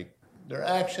contrary. Their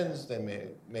actions, they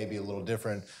may be a little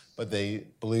different, but they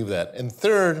believe that. And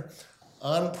third,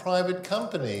 on private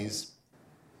companies,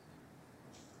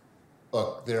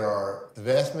 look, there are the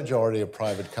vast majority of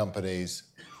private companies,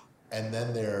 and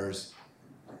then there's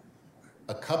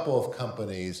a couple of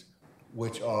companies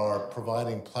which are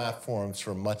providing platforms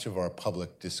for much of our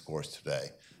public discourse today,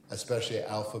 especially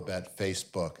Alphabet,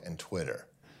 Facebook, and Twitter.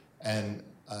 And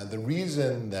the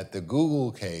reason that the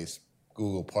Google case,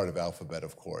 Google part of Alphabet,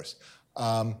 of course,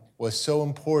 was so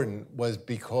important was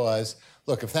because,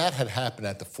 look, if that had happened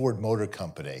at the Ford Motor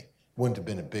Company, it wouldn't have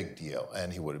been a big deal,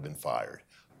 and he would have been fired.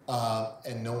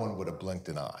 And no one would have blinked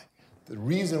an eye. The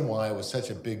reason why it was such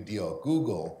a big deal at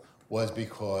Google was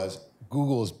because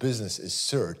Google's business is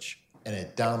search, and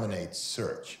it dominates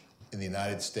search in the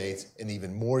United States and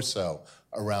even more so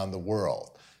around the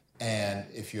world. And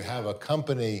if you have a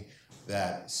company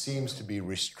that seems to be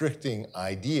restricting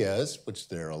ideas, which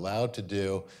they're allowed to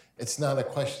do, it's not a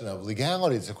question of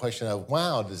legality, it's a question of,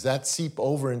 wow, does that seep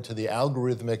over into the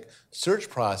algorithmic search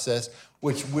process,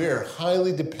 which we're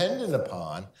highly dependent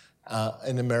upon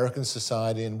in American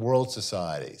society and world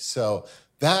society. So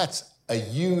that's a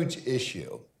huge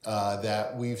issue,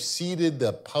 that we've ceded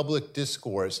the public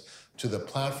discourse to the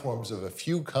platforms of a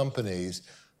few companies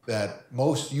that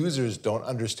most users don't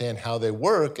understand how they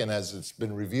work, and as it's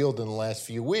been revealed in the last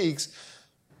few weeks,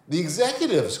 the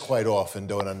executives quite often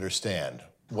don't understand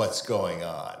what's going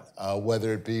on,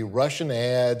 whether it be Russian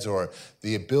ads or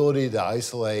the ability to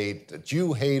isolate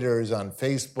Jew haters on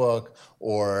Facebook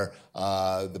or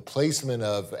the placement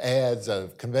of ads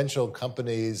of conventional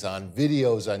companies on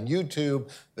videos on YouTube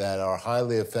that are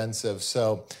highly offensive.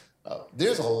 So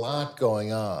there's a lot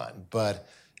going on. But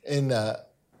in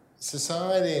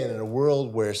society and in a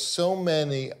world where so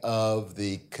many of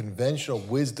the conventional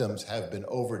wisdoms have been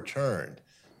overturned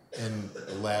in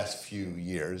the last few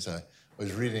years, I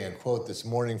was reading a quote this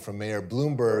morning from Mayor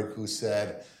Bloomberg, who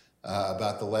said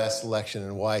about the last election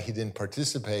and why he didn't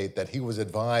participate, that he was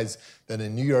advised that a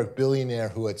New York billionaire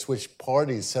who had switched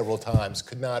parties several times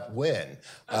could not win.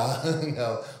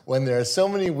 When there are so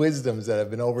many wisdoms that have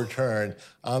been overturned,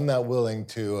 I'm not willing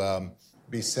to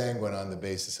be sanguine on the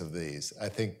basis of these. I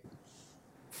think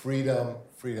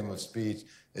freedom of speech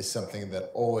is something that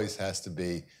always has to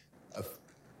be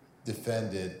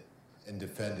defended and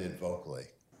defended vocally.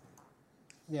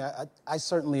 Yeah, I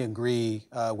certainly agree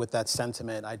with that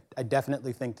sentiment. I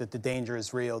definitely think that the danger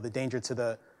is real. The danger to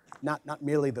the not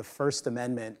merely the First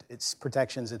Amendment, its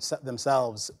protections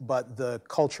themselves, but the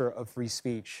culture of free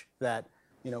speech that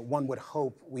one would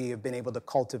hope we have been able to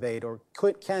cultivate or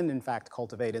can in fact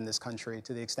cultivate in this country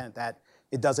to the extent that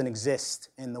it doesn't exist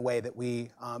in the way that we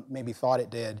maybe thought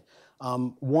it did.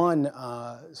 One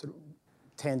sort of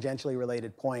tangentially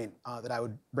related point that I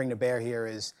would bring to bear here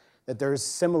is that there's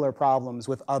similar problems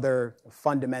with other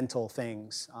fundamental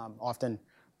things, often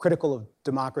critical of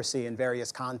democracy in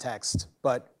various contexts,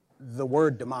 but the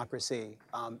word democracy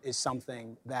is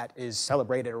something that is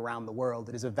celebrated around the world.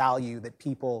 It is a value that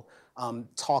people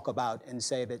talk about and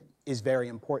say that is very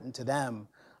important to them.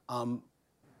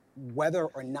 Whether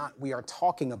or not we are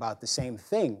talking about the same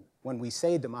thing when we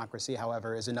say democracy,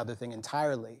 however, is another thing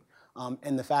entirely.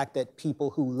 And the fact that people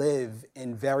who live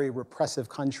in very repressive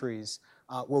countries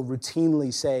will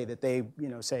routinely say that they,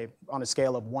 say on a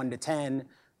scale of 1 to 10,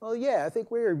 well, yeah, I think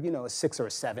we're, a 6 or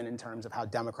a 7 in terms of how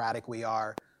democratic we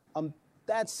are.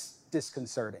 That's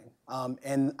disconcerting.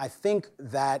 And I think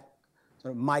that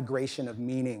sort of migration of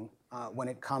meaning when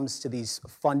it comes to these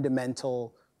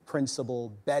fundamental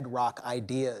principle bedrock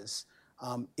ideas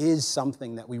is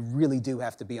something that we really do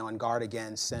have to be on guard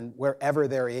against. And wherever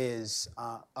there is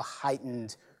a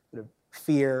heightened sort of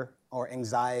fear or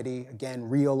anxiety, again,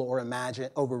 real or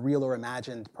imagined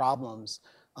problems,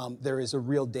 there is a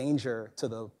real danger to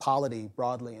the polity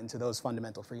broadly and to those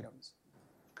fundamental freedoms.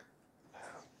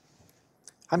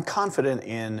 I'm confident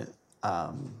in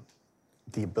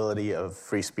the ability of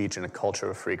free speech and a culture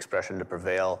of free expression to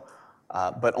prevail,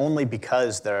 but only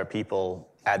because there are people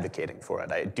advocating for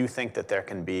it. I do think that there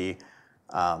can be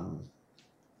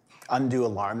undue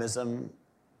alarmism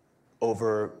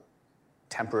over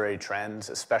temporary trends,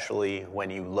 especially when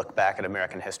you look back at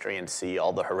American history and see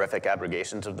all the horrific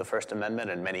abrogations of the First Amendment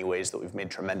in many ways that we've made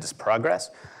tremendous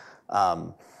progress.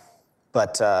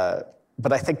 But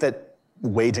I think that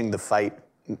waging the fight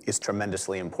is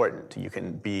tremendously important. You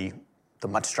can be the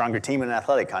much stronger team in an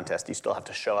athletic contest. You still have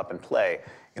to show up and play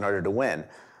in order to win.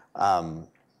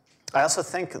 I also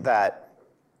think that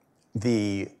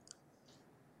I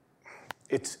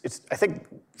think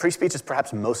free speech is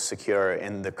perhaps most secure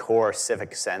in the core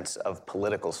civic sense of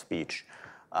political speech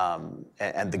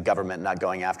and the government not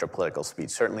going after political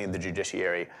speech. Certainly in the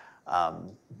judiciary,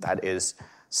 that is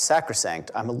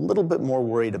sacrosanct. I'm a little bit more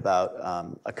worried about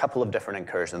a couple of different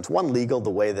incursions. One, legal, the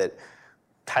way that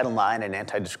Title IX and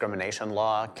anti-discrimination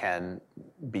law can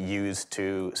be used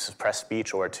to suppress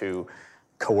speech or to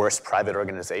coerce private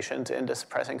organizations into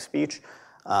suppressing speech.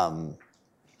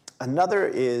 Another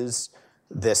is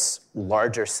this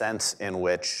larger sense in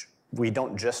which we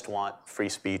don't just want free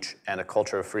speech and a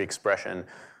culture of free expression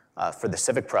for the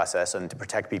civic process and to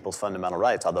protect people's fundamental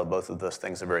rights, although both of those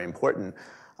things are very important,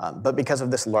 but because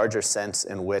of this larger sense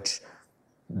in which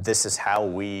this is how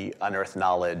we unearth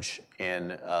knowledge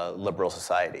in a liberal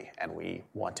society, and we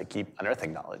want to keep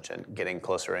unearthing knowledge and getting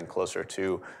closer and closer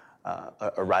to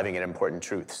arriving at important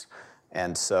truths.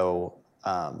 And so,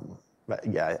 I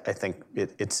think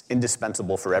it's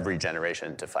indispensable for every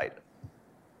generation to fight.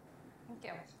 Thank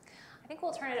you. I think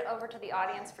we'll turn it over to the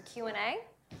audience for Q&A.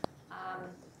 I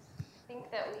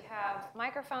think that we have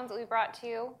microphones that we brought to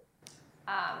you.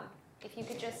 If you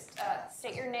could just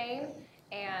state your name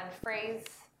and phrase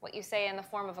what you say in the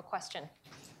form of a question.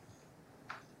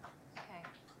 Okay,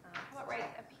 how about right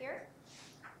up here?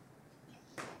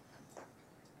 I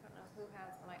don't know who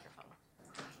has the microphone.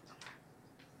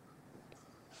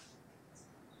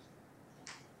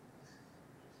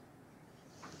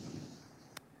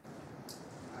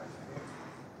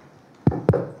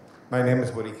 My name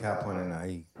is Woody Kaplan,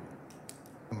 and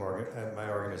my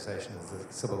organization is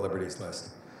the Civil Liberties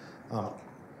List.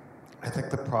 I think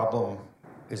the problem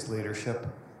is leadership.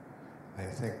 I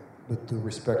think with due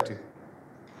respect to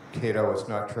Cato, it's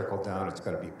not trickle down, it's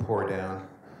got to be pour down.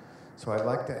 So I'd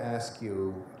like to ask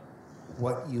you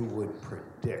what you would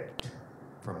predict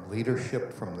from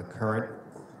leadership from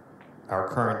our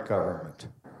current government.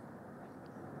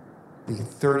 The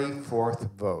 34th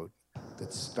vote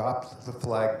that stopped the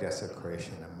flag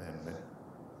desecration amendment,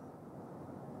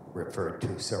 referred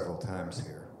to several times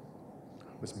here,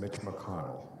 was Mitch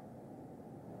McConnell.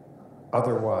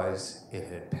 Otherwise, it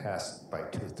had passed by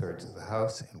 2/3 of the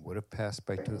House and would have passed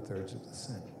by 2/3 of the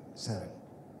Senate.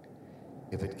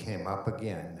 If it came up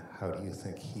again, how do you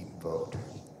think he'd vote?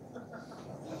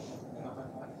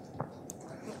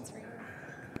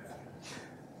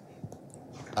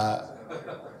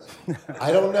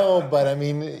 I don't know, but I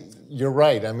mean, you're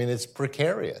right. I mean, it's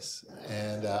precarious.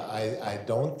 And I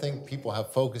don't think people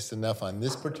have focused enough on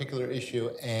this particular issue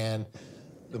and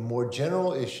the more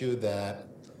general issue that,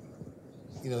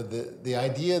 you know, the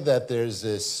idea that there's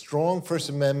this strong First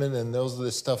Amendment and there's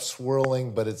this stuff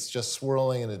swirling, but it's just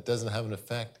swirling and it doesn't have an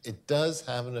effect. It does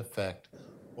have an effect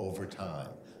over time.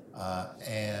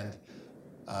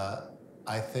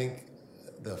 I think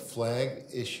the flag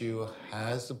issue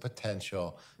has the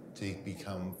potential to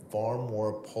become far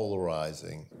more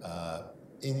polarizing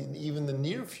in even the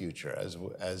near future,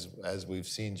 as we've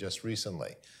seen just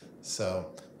recently.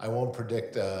 So I won't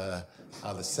predict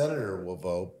how the senator will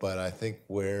vote, but I think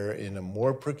we're in a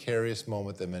more precarious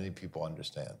moment than many people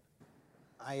understand.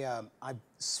 I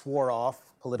swore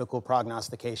off political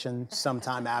prognostication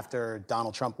sometime after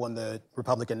Donald Trump won the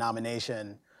Republican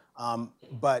nomination.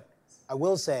 But I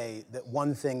will say that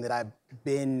one thing that I've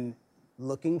been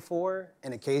looking for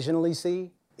and occasionally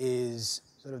see is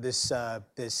sort of this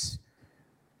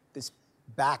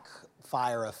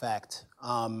backfire effect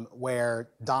where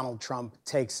Donald Trump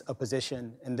takes a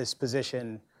position, and this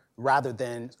position, rather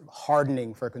than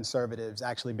hardening for conservatives,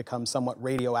 actually becomes somewhat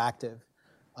radioactive.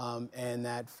 And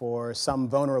that for some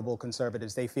vulnerable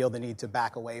conservatives, they feel the need to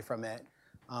back away from it.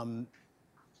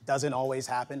 Doesn't always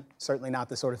happen, certainly not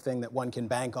the sort of thing that one can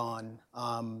bank on,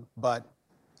 but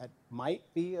that might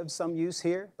be of some use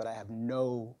here, but I have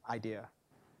no idea.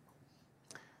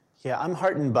 Yeah, I'm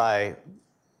heartened by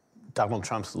Donald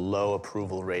Trump's low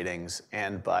approval ratings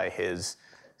and by his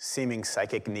seeming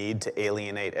psychic need to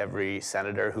alienate every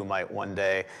senator who might one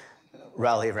day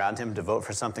rally around him to vote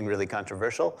for something really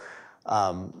controversial.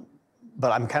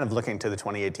 But I'm kind of looking to the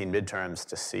 2018 midterms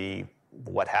to see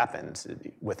what happens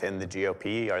within the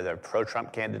GOP. Are there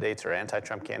pro-Trump candidates or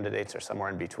anti-Trump candidates or somewhere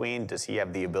in between? Does he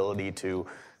have the ability to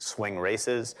swing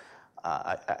races?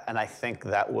 And I think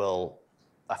that will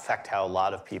affect how a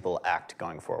lot of people act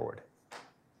going forward.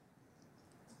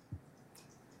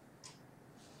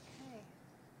 Okay.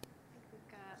 I think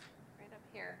we've got right up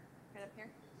here. Right up here.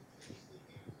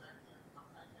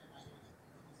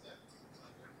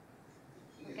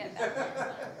 We'll get that.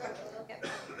 We'll get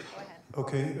that. Go ahead.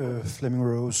 Okay, Fleming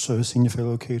Rose, Senior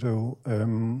Fellow Cato.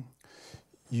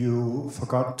 You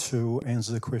forgot to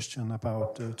answer the question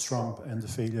about Trump and the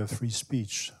failure of free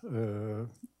speech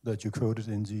that you quoted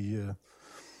in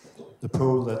the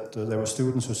poll, that there were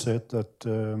students who said that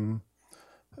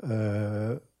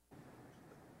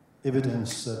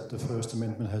evidence that the First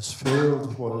Amendment has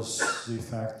failed was the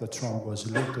fact that Trump was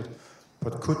elected.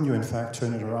 But couldn't you in fact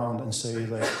turn it around and say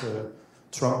that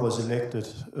Trump was elected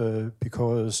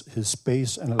because his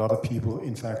base and a lot of people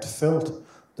in fact felt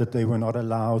that they were not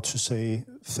allowed to say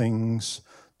things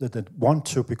that they want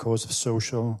to because of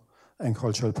social and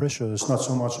cultural pressures, not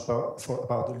so much about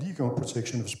the legal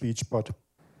protection of speech, but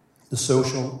the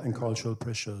social and cultural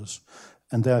pressures.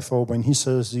 And therefore, when he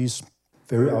says these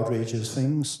very outrageous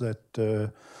things that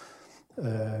that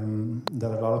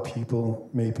a lot of people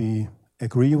maybe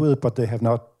agree with, but they have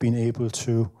not been able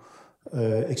to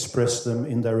express them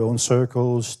in their own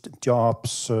circles,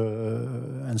 jobs,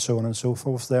 and so on and so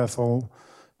forth. Therefore,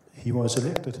 he was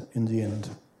elected in the end.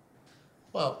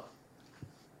 Well,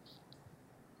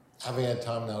 having had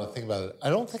time now to think about it, I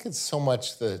don't think it's so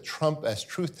much the Trump as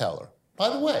truth teller. By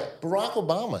the way, Barack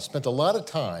Obama spent a lot of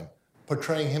time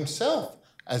portraying himself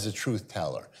as a truth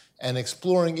teller and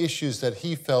exploring issues that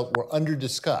he felt were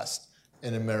under-discussed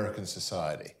in American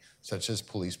society, such as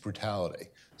police brutality.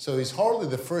 So he's hardly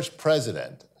the first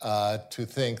president to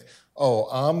think, oh,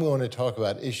 I'm going to talk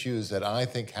about issues that I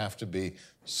think have to be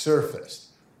surfaced.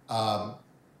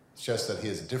 It's just that he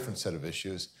has a different set of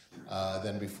issues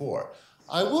than before.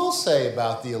 I will say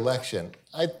about the election,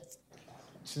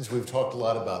 since we've talked a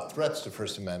lot about threats to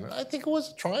First Amendment, I think it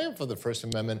was a triumph of the First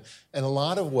Amendment in a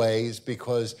lot of ways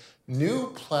because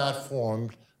new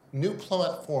platforms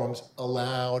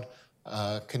allowed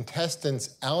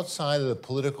contestants outside of the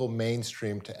political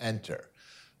mainstream to enter.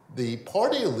 The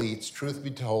party elites, truth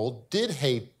be told, did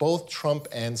hate both Trump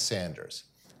and Sanders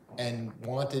and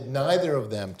wanted neither of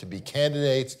them to be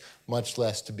candidates, much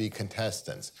less to be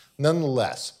contestants.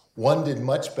 Nonetheless, one did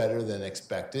much better than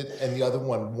expected, and the other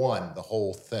one won the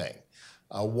whole thing.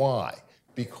 Why?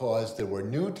 Because there were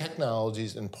new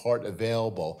technologies in part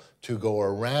available to go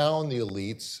around the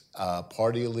elites,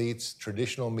 party elites,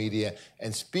 traditional media,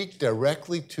 and speak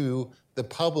directly to the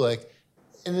public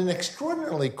in an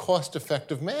extraordinarily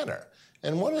cost-effective manner.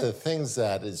 And one of the things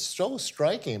that is so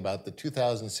striking about the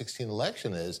 2016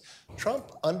 election is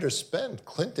Trump underspent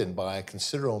Clinton by a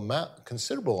considerable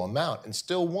amount and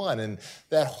still won. And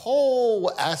that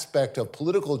whole aspect of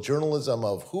political journalism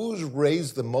of who's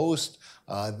raised the most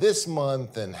this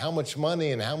month and how much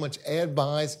money and how much ad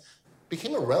buys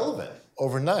became irrelevant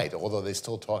overnight, although they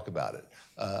still talk about it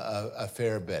a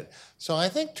fair bit. So I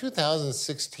think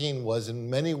 2016 was in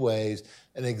many ways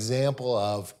an example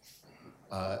of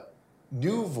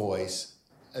new voice,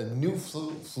 a new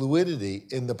fluidity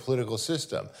in the political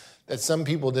system. That some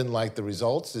people didn't like the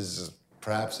results is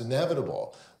perhaps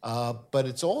inevitable, but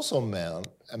it's also meant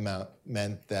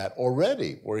that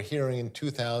already we're hearing in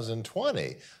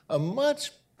 2020 a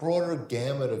much broader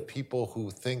gamut of people who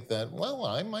think that, well,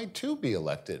 I might too be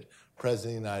elected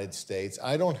President of the United States.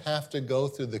 I don't have to go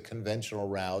through the conventional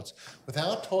routes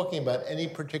without talking about any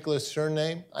particular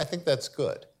surname. I think that's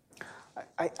good.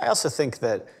 I also think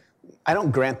that I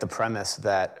don't grant the premise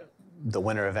that the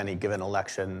winner of any given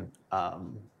election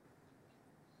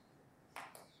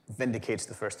vindicates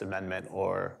the First Amendment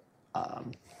or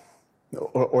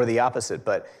the opposite.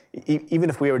 But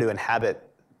even if we were to inhabit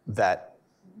that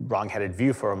wrong-headed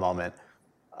view for a moment,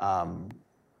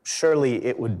 surely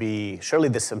the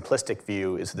simplistic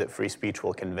view is that free speech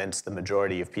will convince the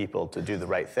majority of people to do the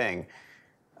right thing.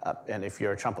 And if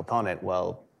you're a Trump opponent,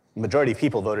 well, majority of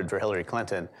people voted for Hillary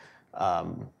Clinton.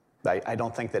 I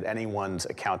don't think that anyone's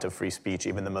account of free speech,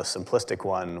 even the most simplistic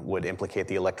one, would implicate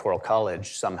the Electoral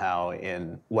College somehow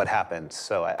in what happened.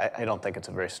 So I don't think it's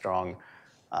a very strong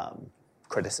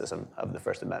criticism of the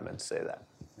First Amendment to say that.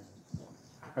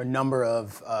 A number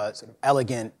of sort of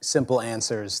elegant, simple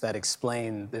answers that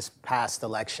explain this past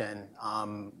election,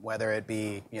 whether it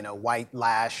be white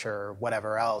lash or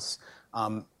whatever else.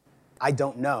 I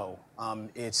don't know.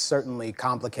 It's certainly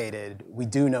complicated. We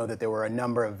do know that there were a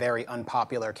number of very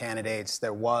unpopular candidates.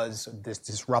 There was this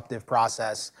disruptive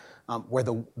process where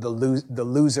the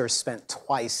loser spent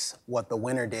twice what the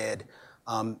winner did.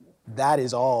 That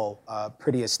is all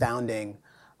pretty astounding.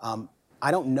 I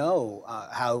don't know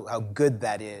how good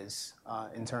that is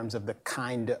in terms of the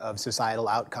kind of societal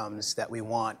outcomes that we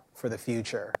want for the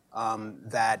future,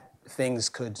 that things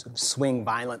could sort of swing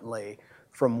violently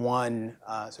from one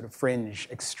sort of fringe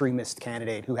extremist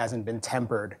candidate who hasn't been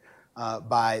tempered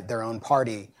by their own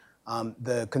party.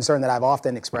 The concern that I've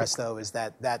often expressed, though, is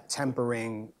that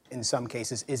tempering in some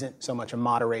cases isn't so much a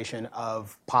moderation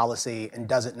of policy and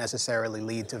doesn't necessarily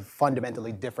lead to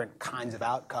fundamentally different kinds of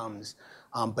outcomes,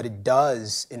 but it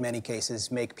does, in many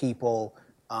cases, make people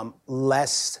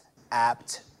less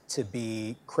apt to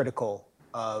be critical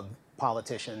of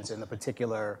politicians and the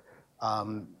particular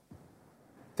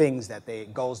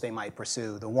goals they might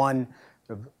pursue. The one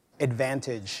sort of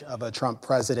advantage of a Trump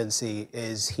presidency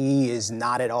is he is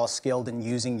not at all skilled in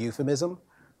using euphemism,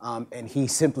 and he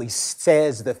simply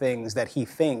says the things that he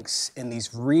thinks in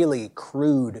these really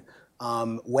crude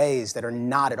ways that are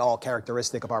not at all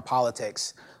characteristic of our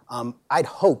politics. I'd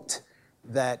hoped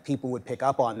that people would pick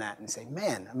up on that and say,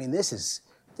 man, I mean, this is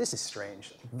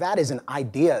strange. That is an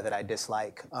idea that I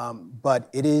dislike, but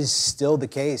it is still the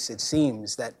case, it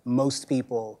seems, that most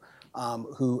people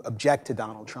who object to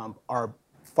Donald Trump are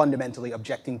fundamentally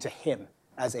objecting to him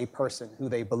as a person who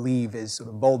they believe is sort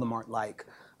of Voldemort-like,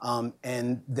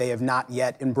 and they have not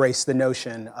yet embraced the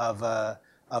notion of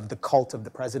the cult of the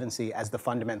presidency as the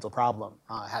fundamental problem.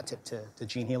 Hat tip to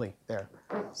Gene Healy there.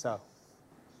 So.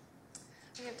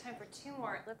 We have time for two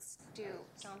more. Let's do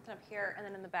Jonathan up here and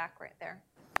then in the back right there.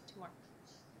 Two more.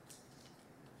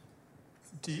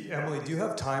 Emily, do you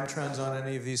have time trends on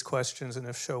any of these questions? And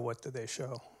if so, what do they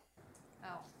show?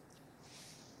 Oh.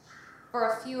 For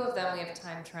a few of them, we have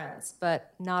time trends,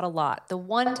 but not a lot. The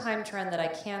one time trend that I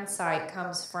can cite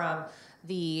comes from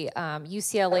the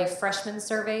UCLA freshman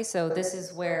survey. So this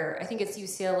is where, I think it's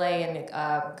UCLA, and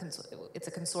it's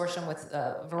a consortium with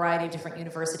a variety of different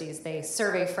universities. They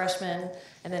survey freshmen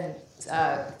and then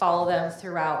follow them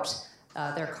throughout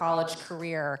their college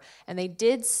career, and they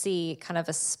did see kind of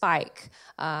a spike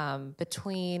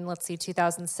between, let's see,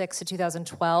 2006 to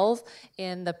 2012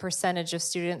 in the percentage of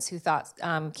students who thought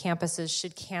campuses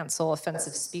should cancel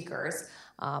offensive speakers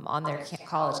on their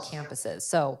college campuses.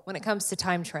 So when it comes to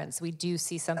time trends, we do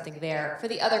see something there. For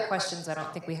the other questions, I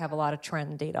don't think we have a lot of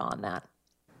trend data on that.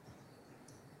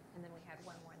 And then we had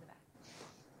one more in the back.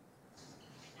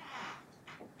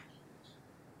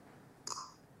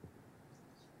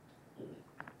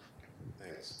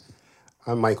 Thanks.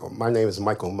 I'm Michael. My name is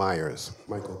Michael Myers,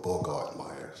 Michael Bogart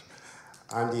Myers.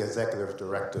 I'm the executive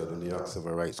director of the New York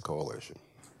Civil Rights Coalition.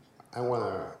 I want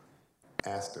to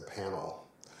ask the panel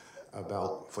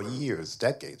about, for years,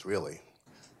 decades really,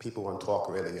 people on talk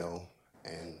radio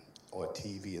and or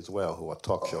TV as well, who are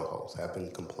talk show hosts, have been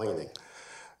complaining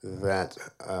that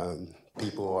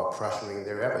people are pressuring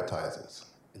their advertisers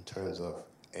in terms of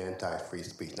anti-free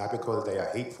speech, not because they are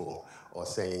hateful or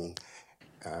saying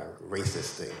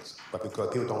racist things, but because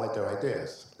people don't like their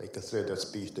ideas. They consider their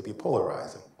speech to be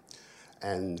polarizing.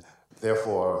 And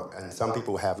therefore, and some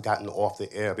people have gotten off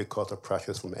the air because of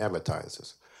pressures from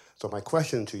advertisers. So my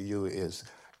question to you is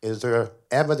there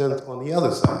evidence on the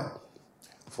other side?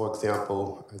 For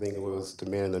example, I think it was the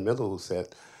man in the middle who said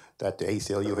that the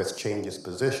ACLU has changed its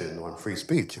position on free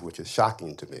speech, which is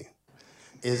shocking to me.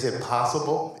 Is it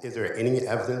possible? Is there any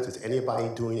evidence? Is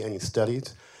anybody doing any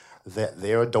studies that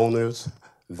their donors,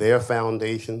 their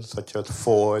foundations, such as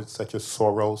Ford, such as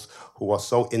Soros, who are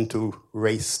so into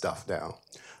race stuff now,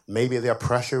 maybe they're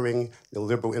pressuring the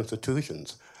liberal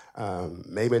institutions.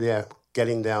 Maybe they're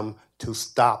getting them to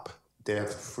stop their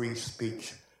free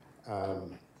speech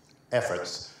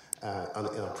efforts in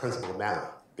a principled manner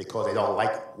because they don't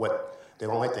like the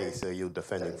ACLU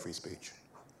defending free speech.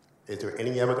 Is there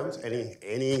any evidence,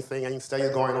 any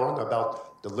studies going on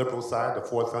about the liberal side, the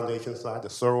Ford Foundation side, the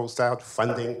Soros side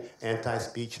funding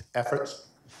anti-speech efforts?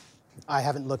 I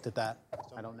haven't looked at that.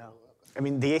 I don't know. I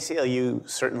mean, the ACLU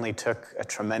certainly took a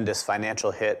tremendous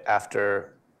financial hit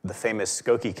after the famous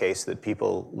Skokie case that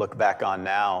people look back on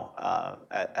now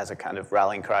as a kind of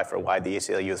rallying cry for why the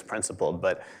ACLU is principled,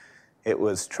 but it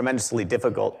was tremendously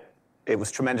difficult. It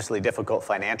was tremendously difficult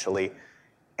financially,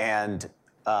 and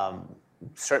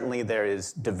certainly there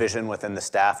is division within the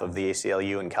staff of the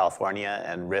ACLU in California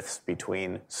and rifts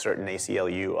between certain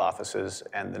ACLU offices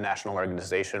and the national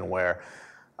organization where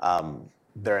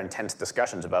there are intense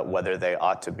discussions about whether they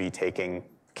ought to be taking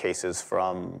cases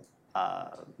from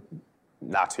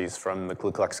Nazis, from the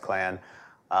Ku Klux Klan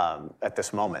at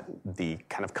this moment. The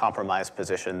kind of compromise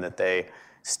position that they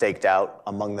staked out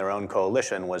among their own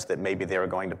coalition was that maybe they were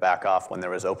going to back off when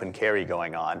there was open carry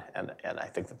going on, and I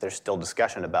think that there's still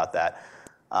discussion about that.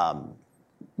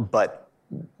 But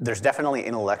there's definitely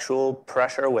intellectual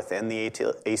pressure within the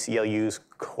ACLU's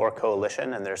core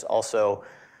coalition, and there's also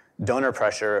donor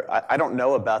pressure. I don't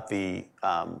know about George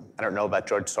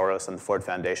Soros and the Ford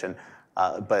Foundation,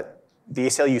 but the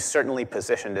ACLU certainly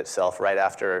positioned itself right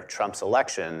after Trump's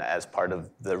election as part of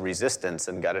the resistance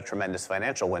and got a tremendous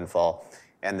financial windfall.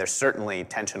 And there's certainly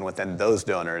tension within those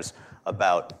donors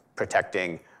about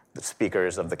protecting the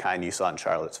speakers of the kind you saw in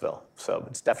Charlottesville. So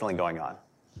it's definitely going on.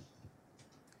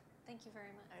 Thank you very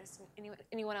much.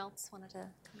 Anyone else wanted to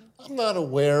come in? I'm not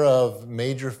aware of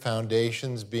major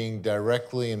foundations being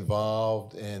directly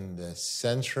involved in the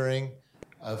censoring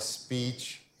of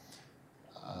speech.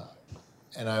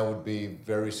 And I would be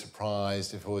very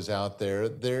surprised if it was out there.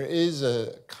 There is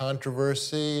a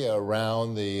controversy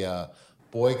around the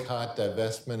boycott,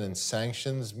 divestment, and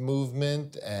sanctions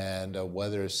movement, and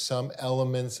whether some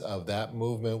elements of that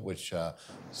movement, which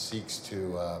seeks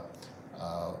to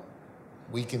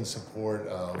weaken support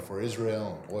for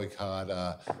Israel and boycott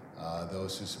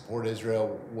those who support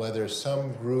Israel, whether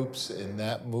some groups in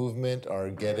that movement are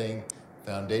getting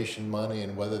foundation money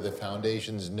and whether the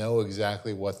foundations know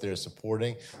exactly what they're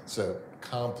supporting. It's a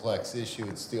complex issue.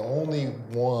 It's the only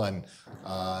one,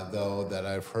 though, that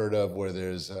I've heard of where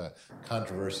there's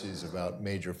controversies about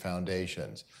major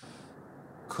foundations.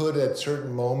 Could at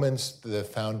certain moments the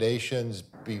foundations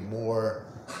be more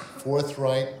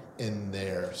forthright in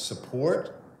their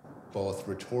support, both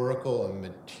rhetorical and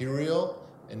material,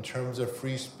 in terms of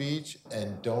free speech,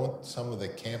 and don't some of the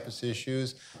campus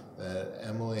issues that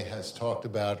Emily has talked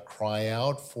about cry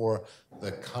out for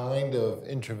the kind of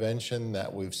intervention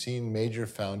that we've seen major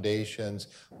foundations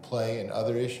play in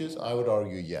other issues? I would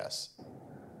argue yes.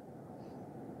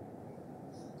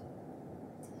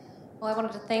 Well, I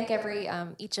wanted to thank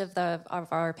each of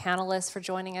our panelists for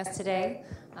joining us today.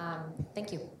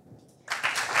 Thank you.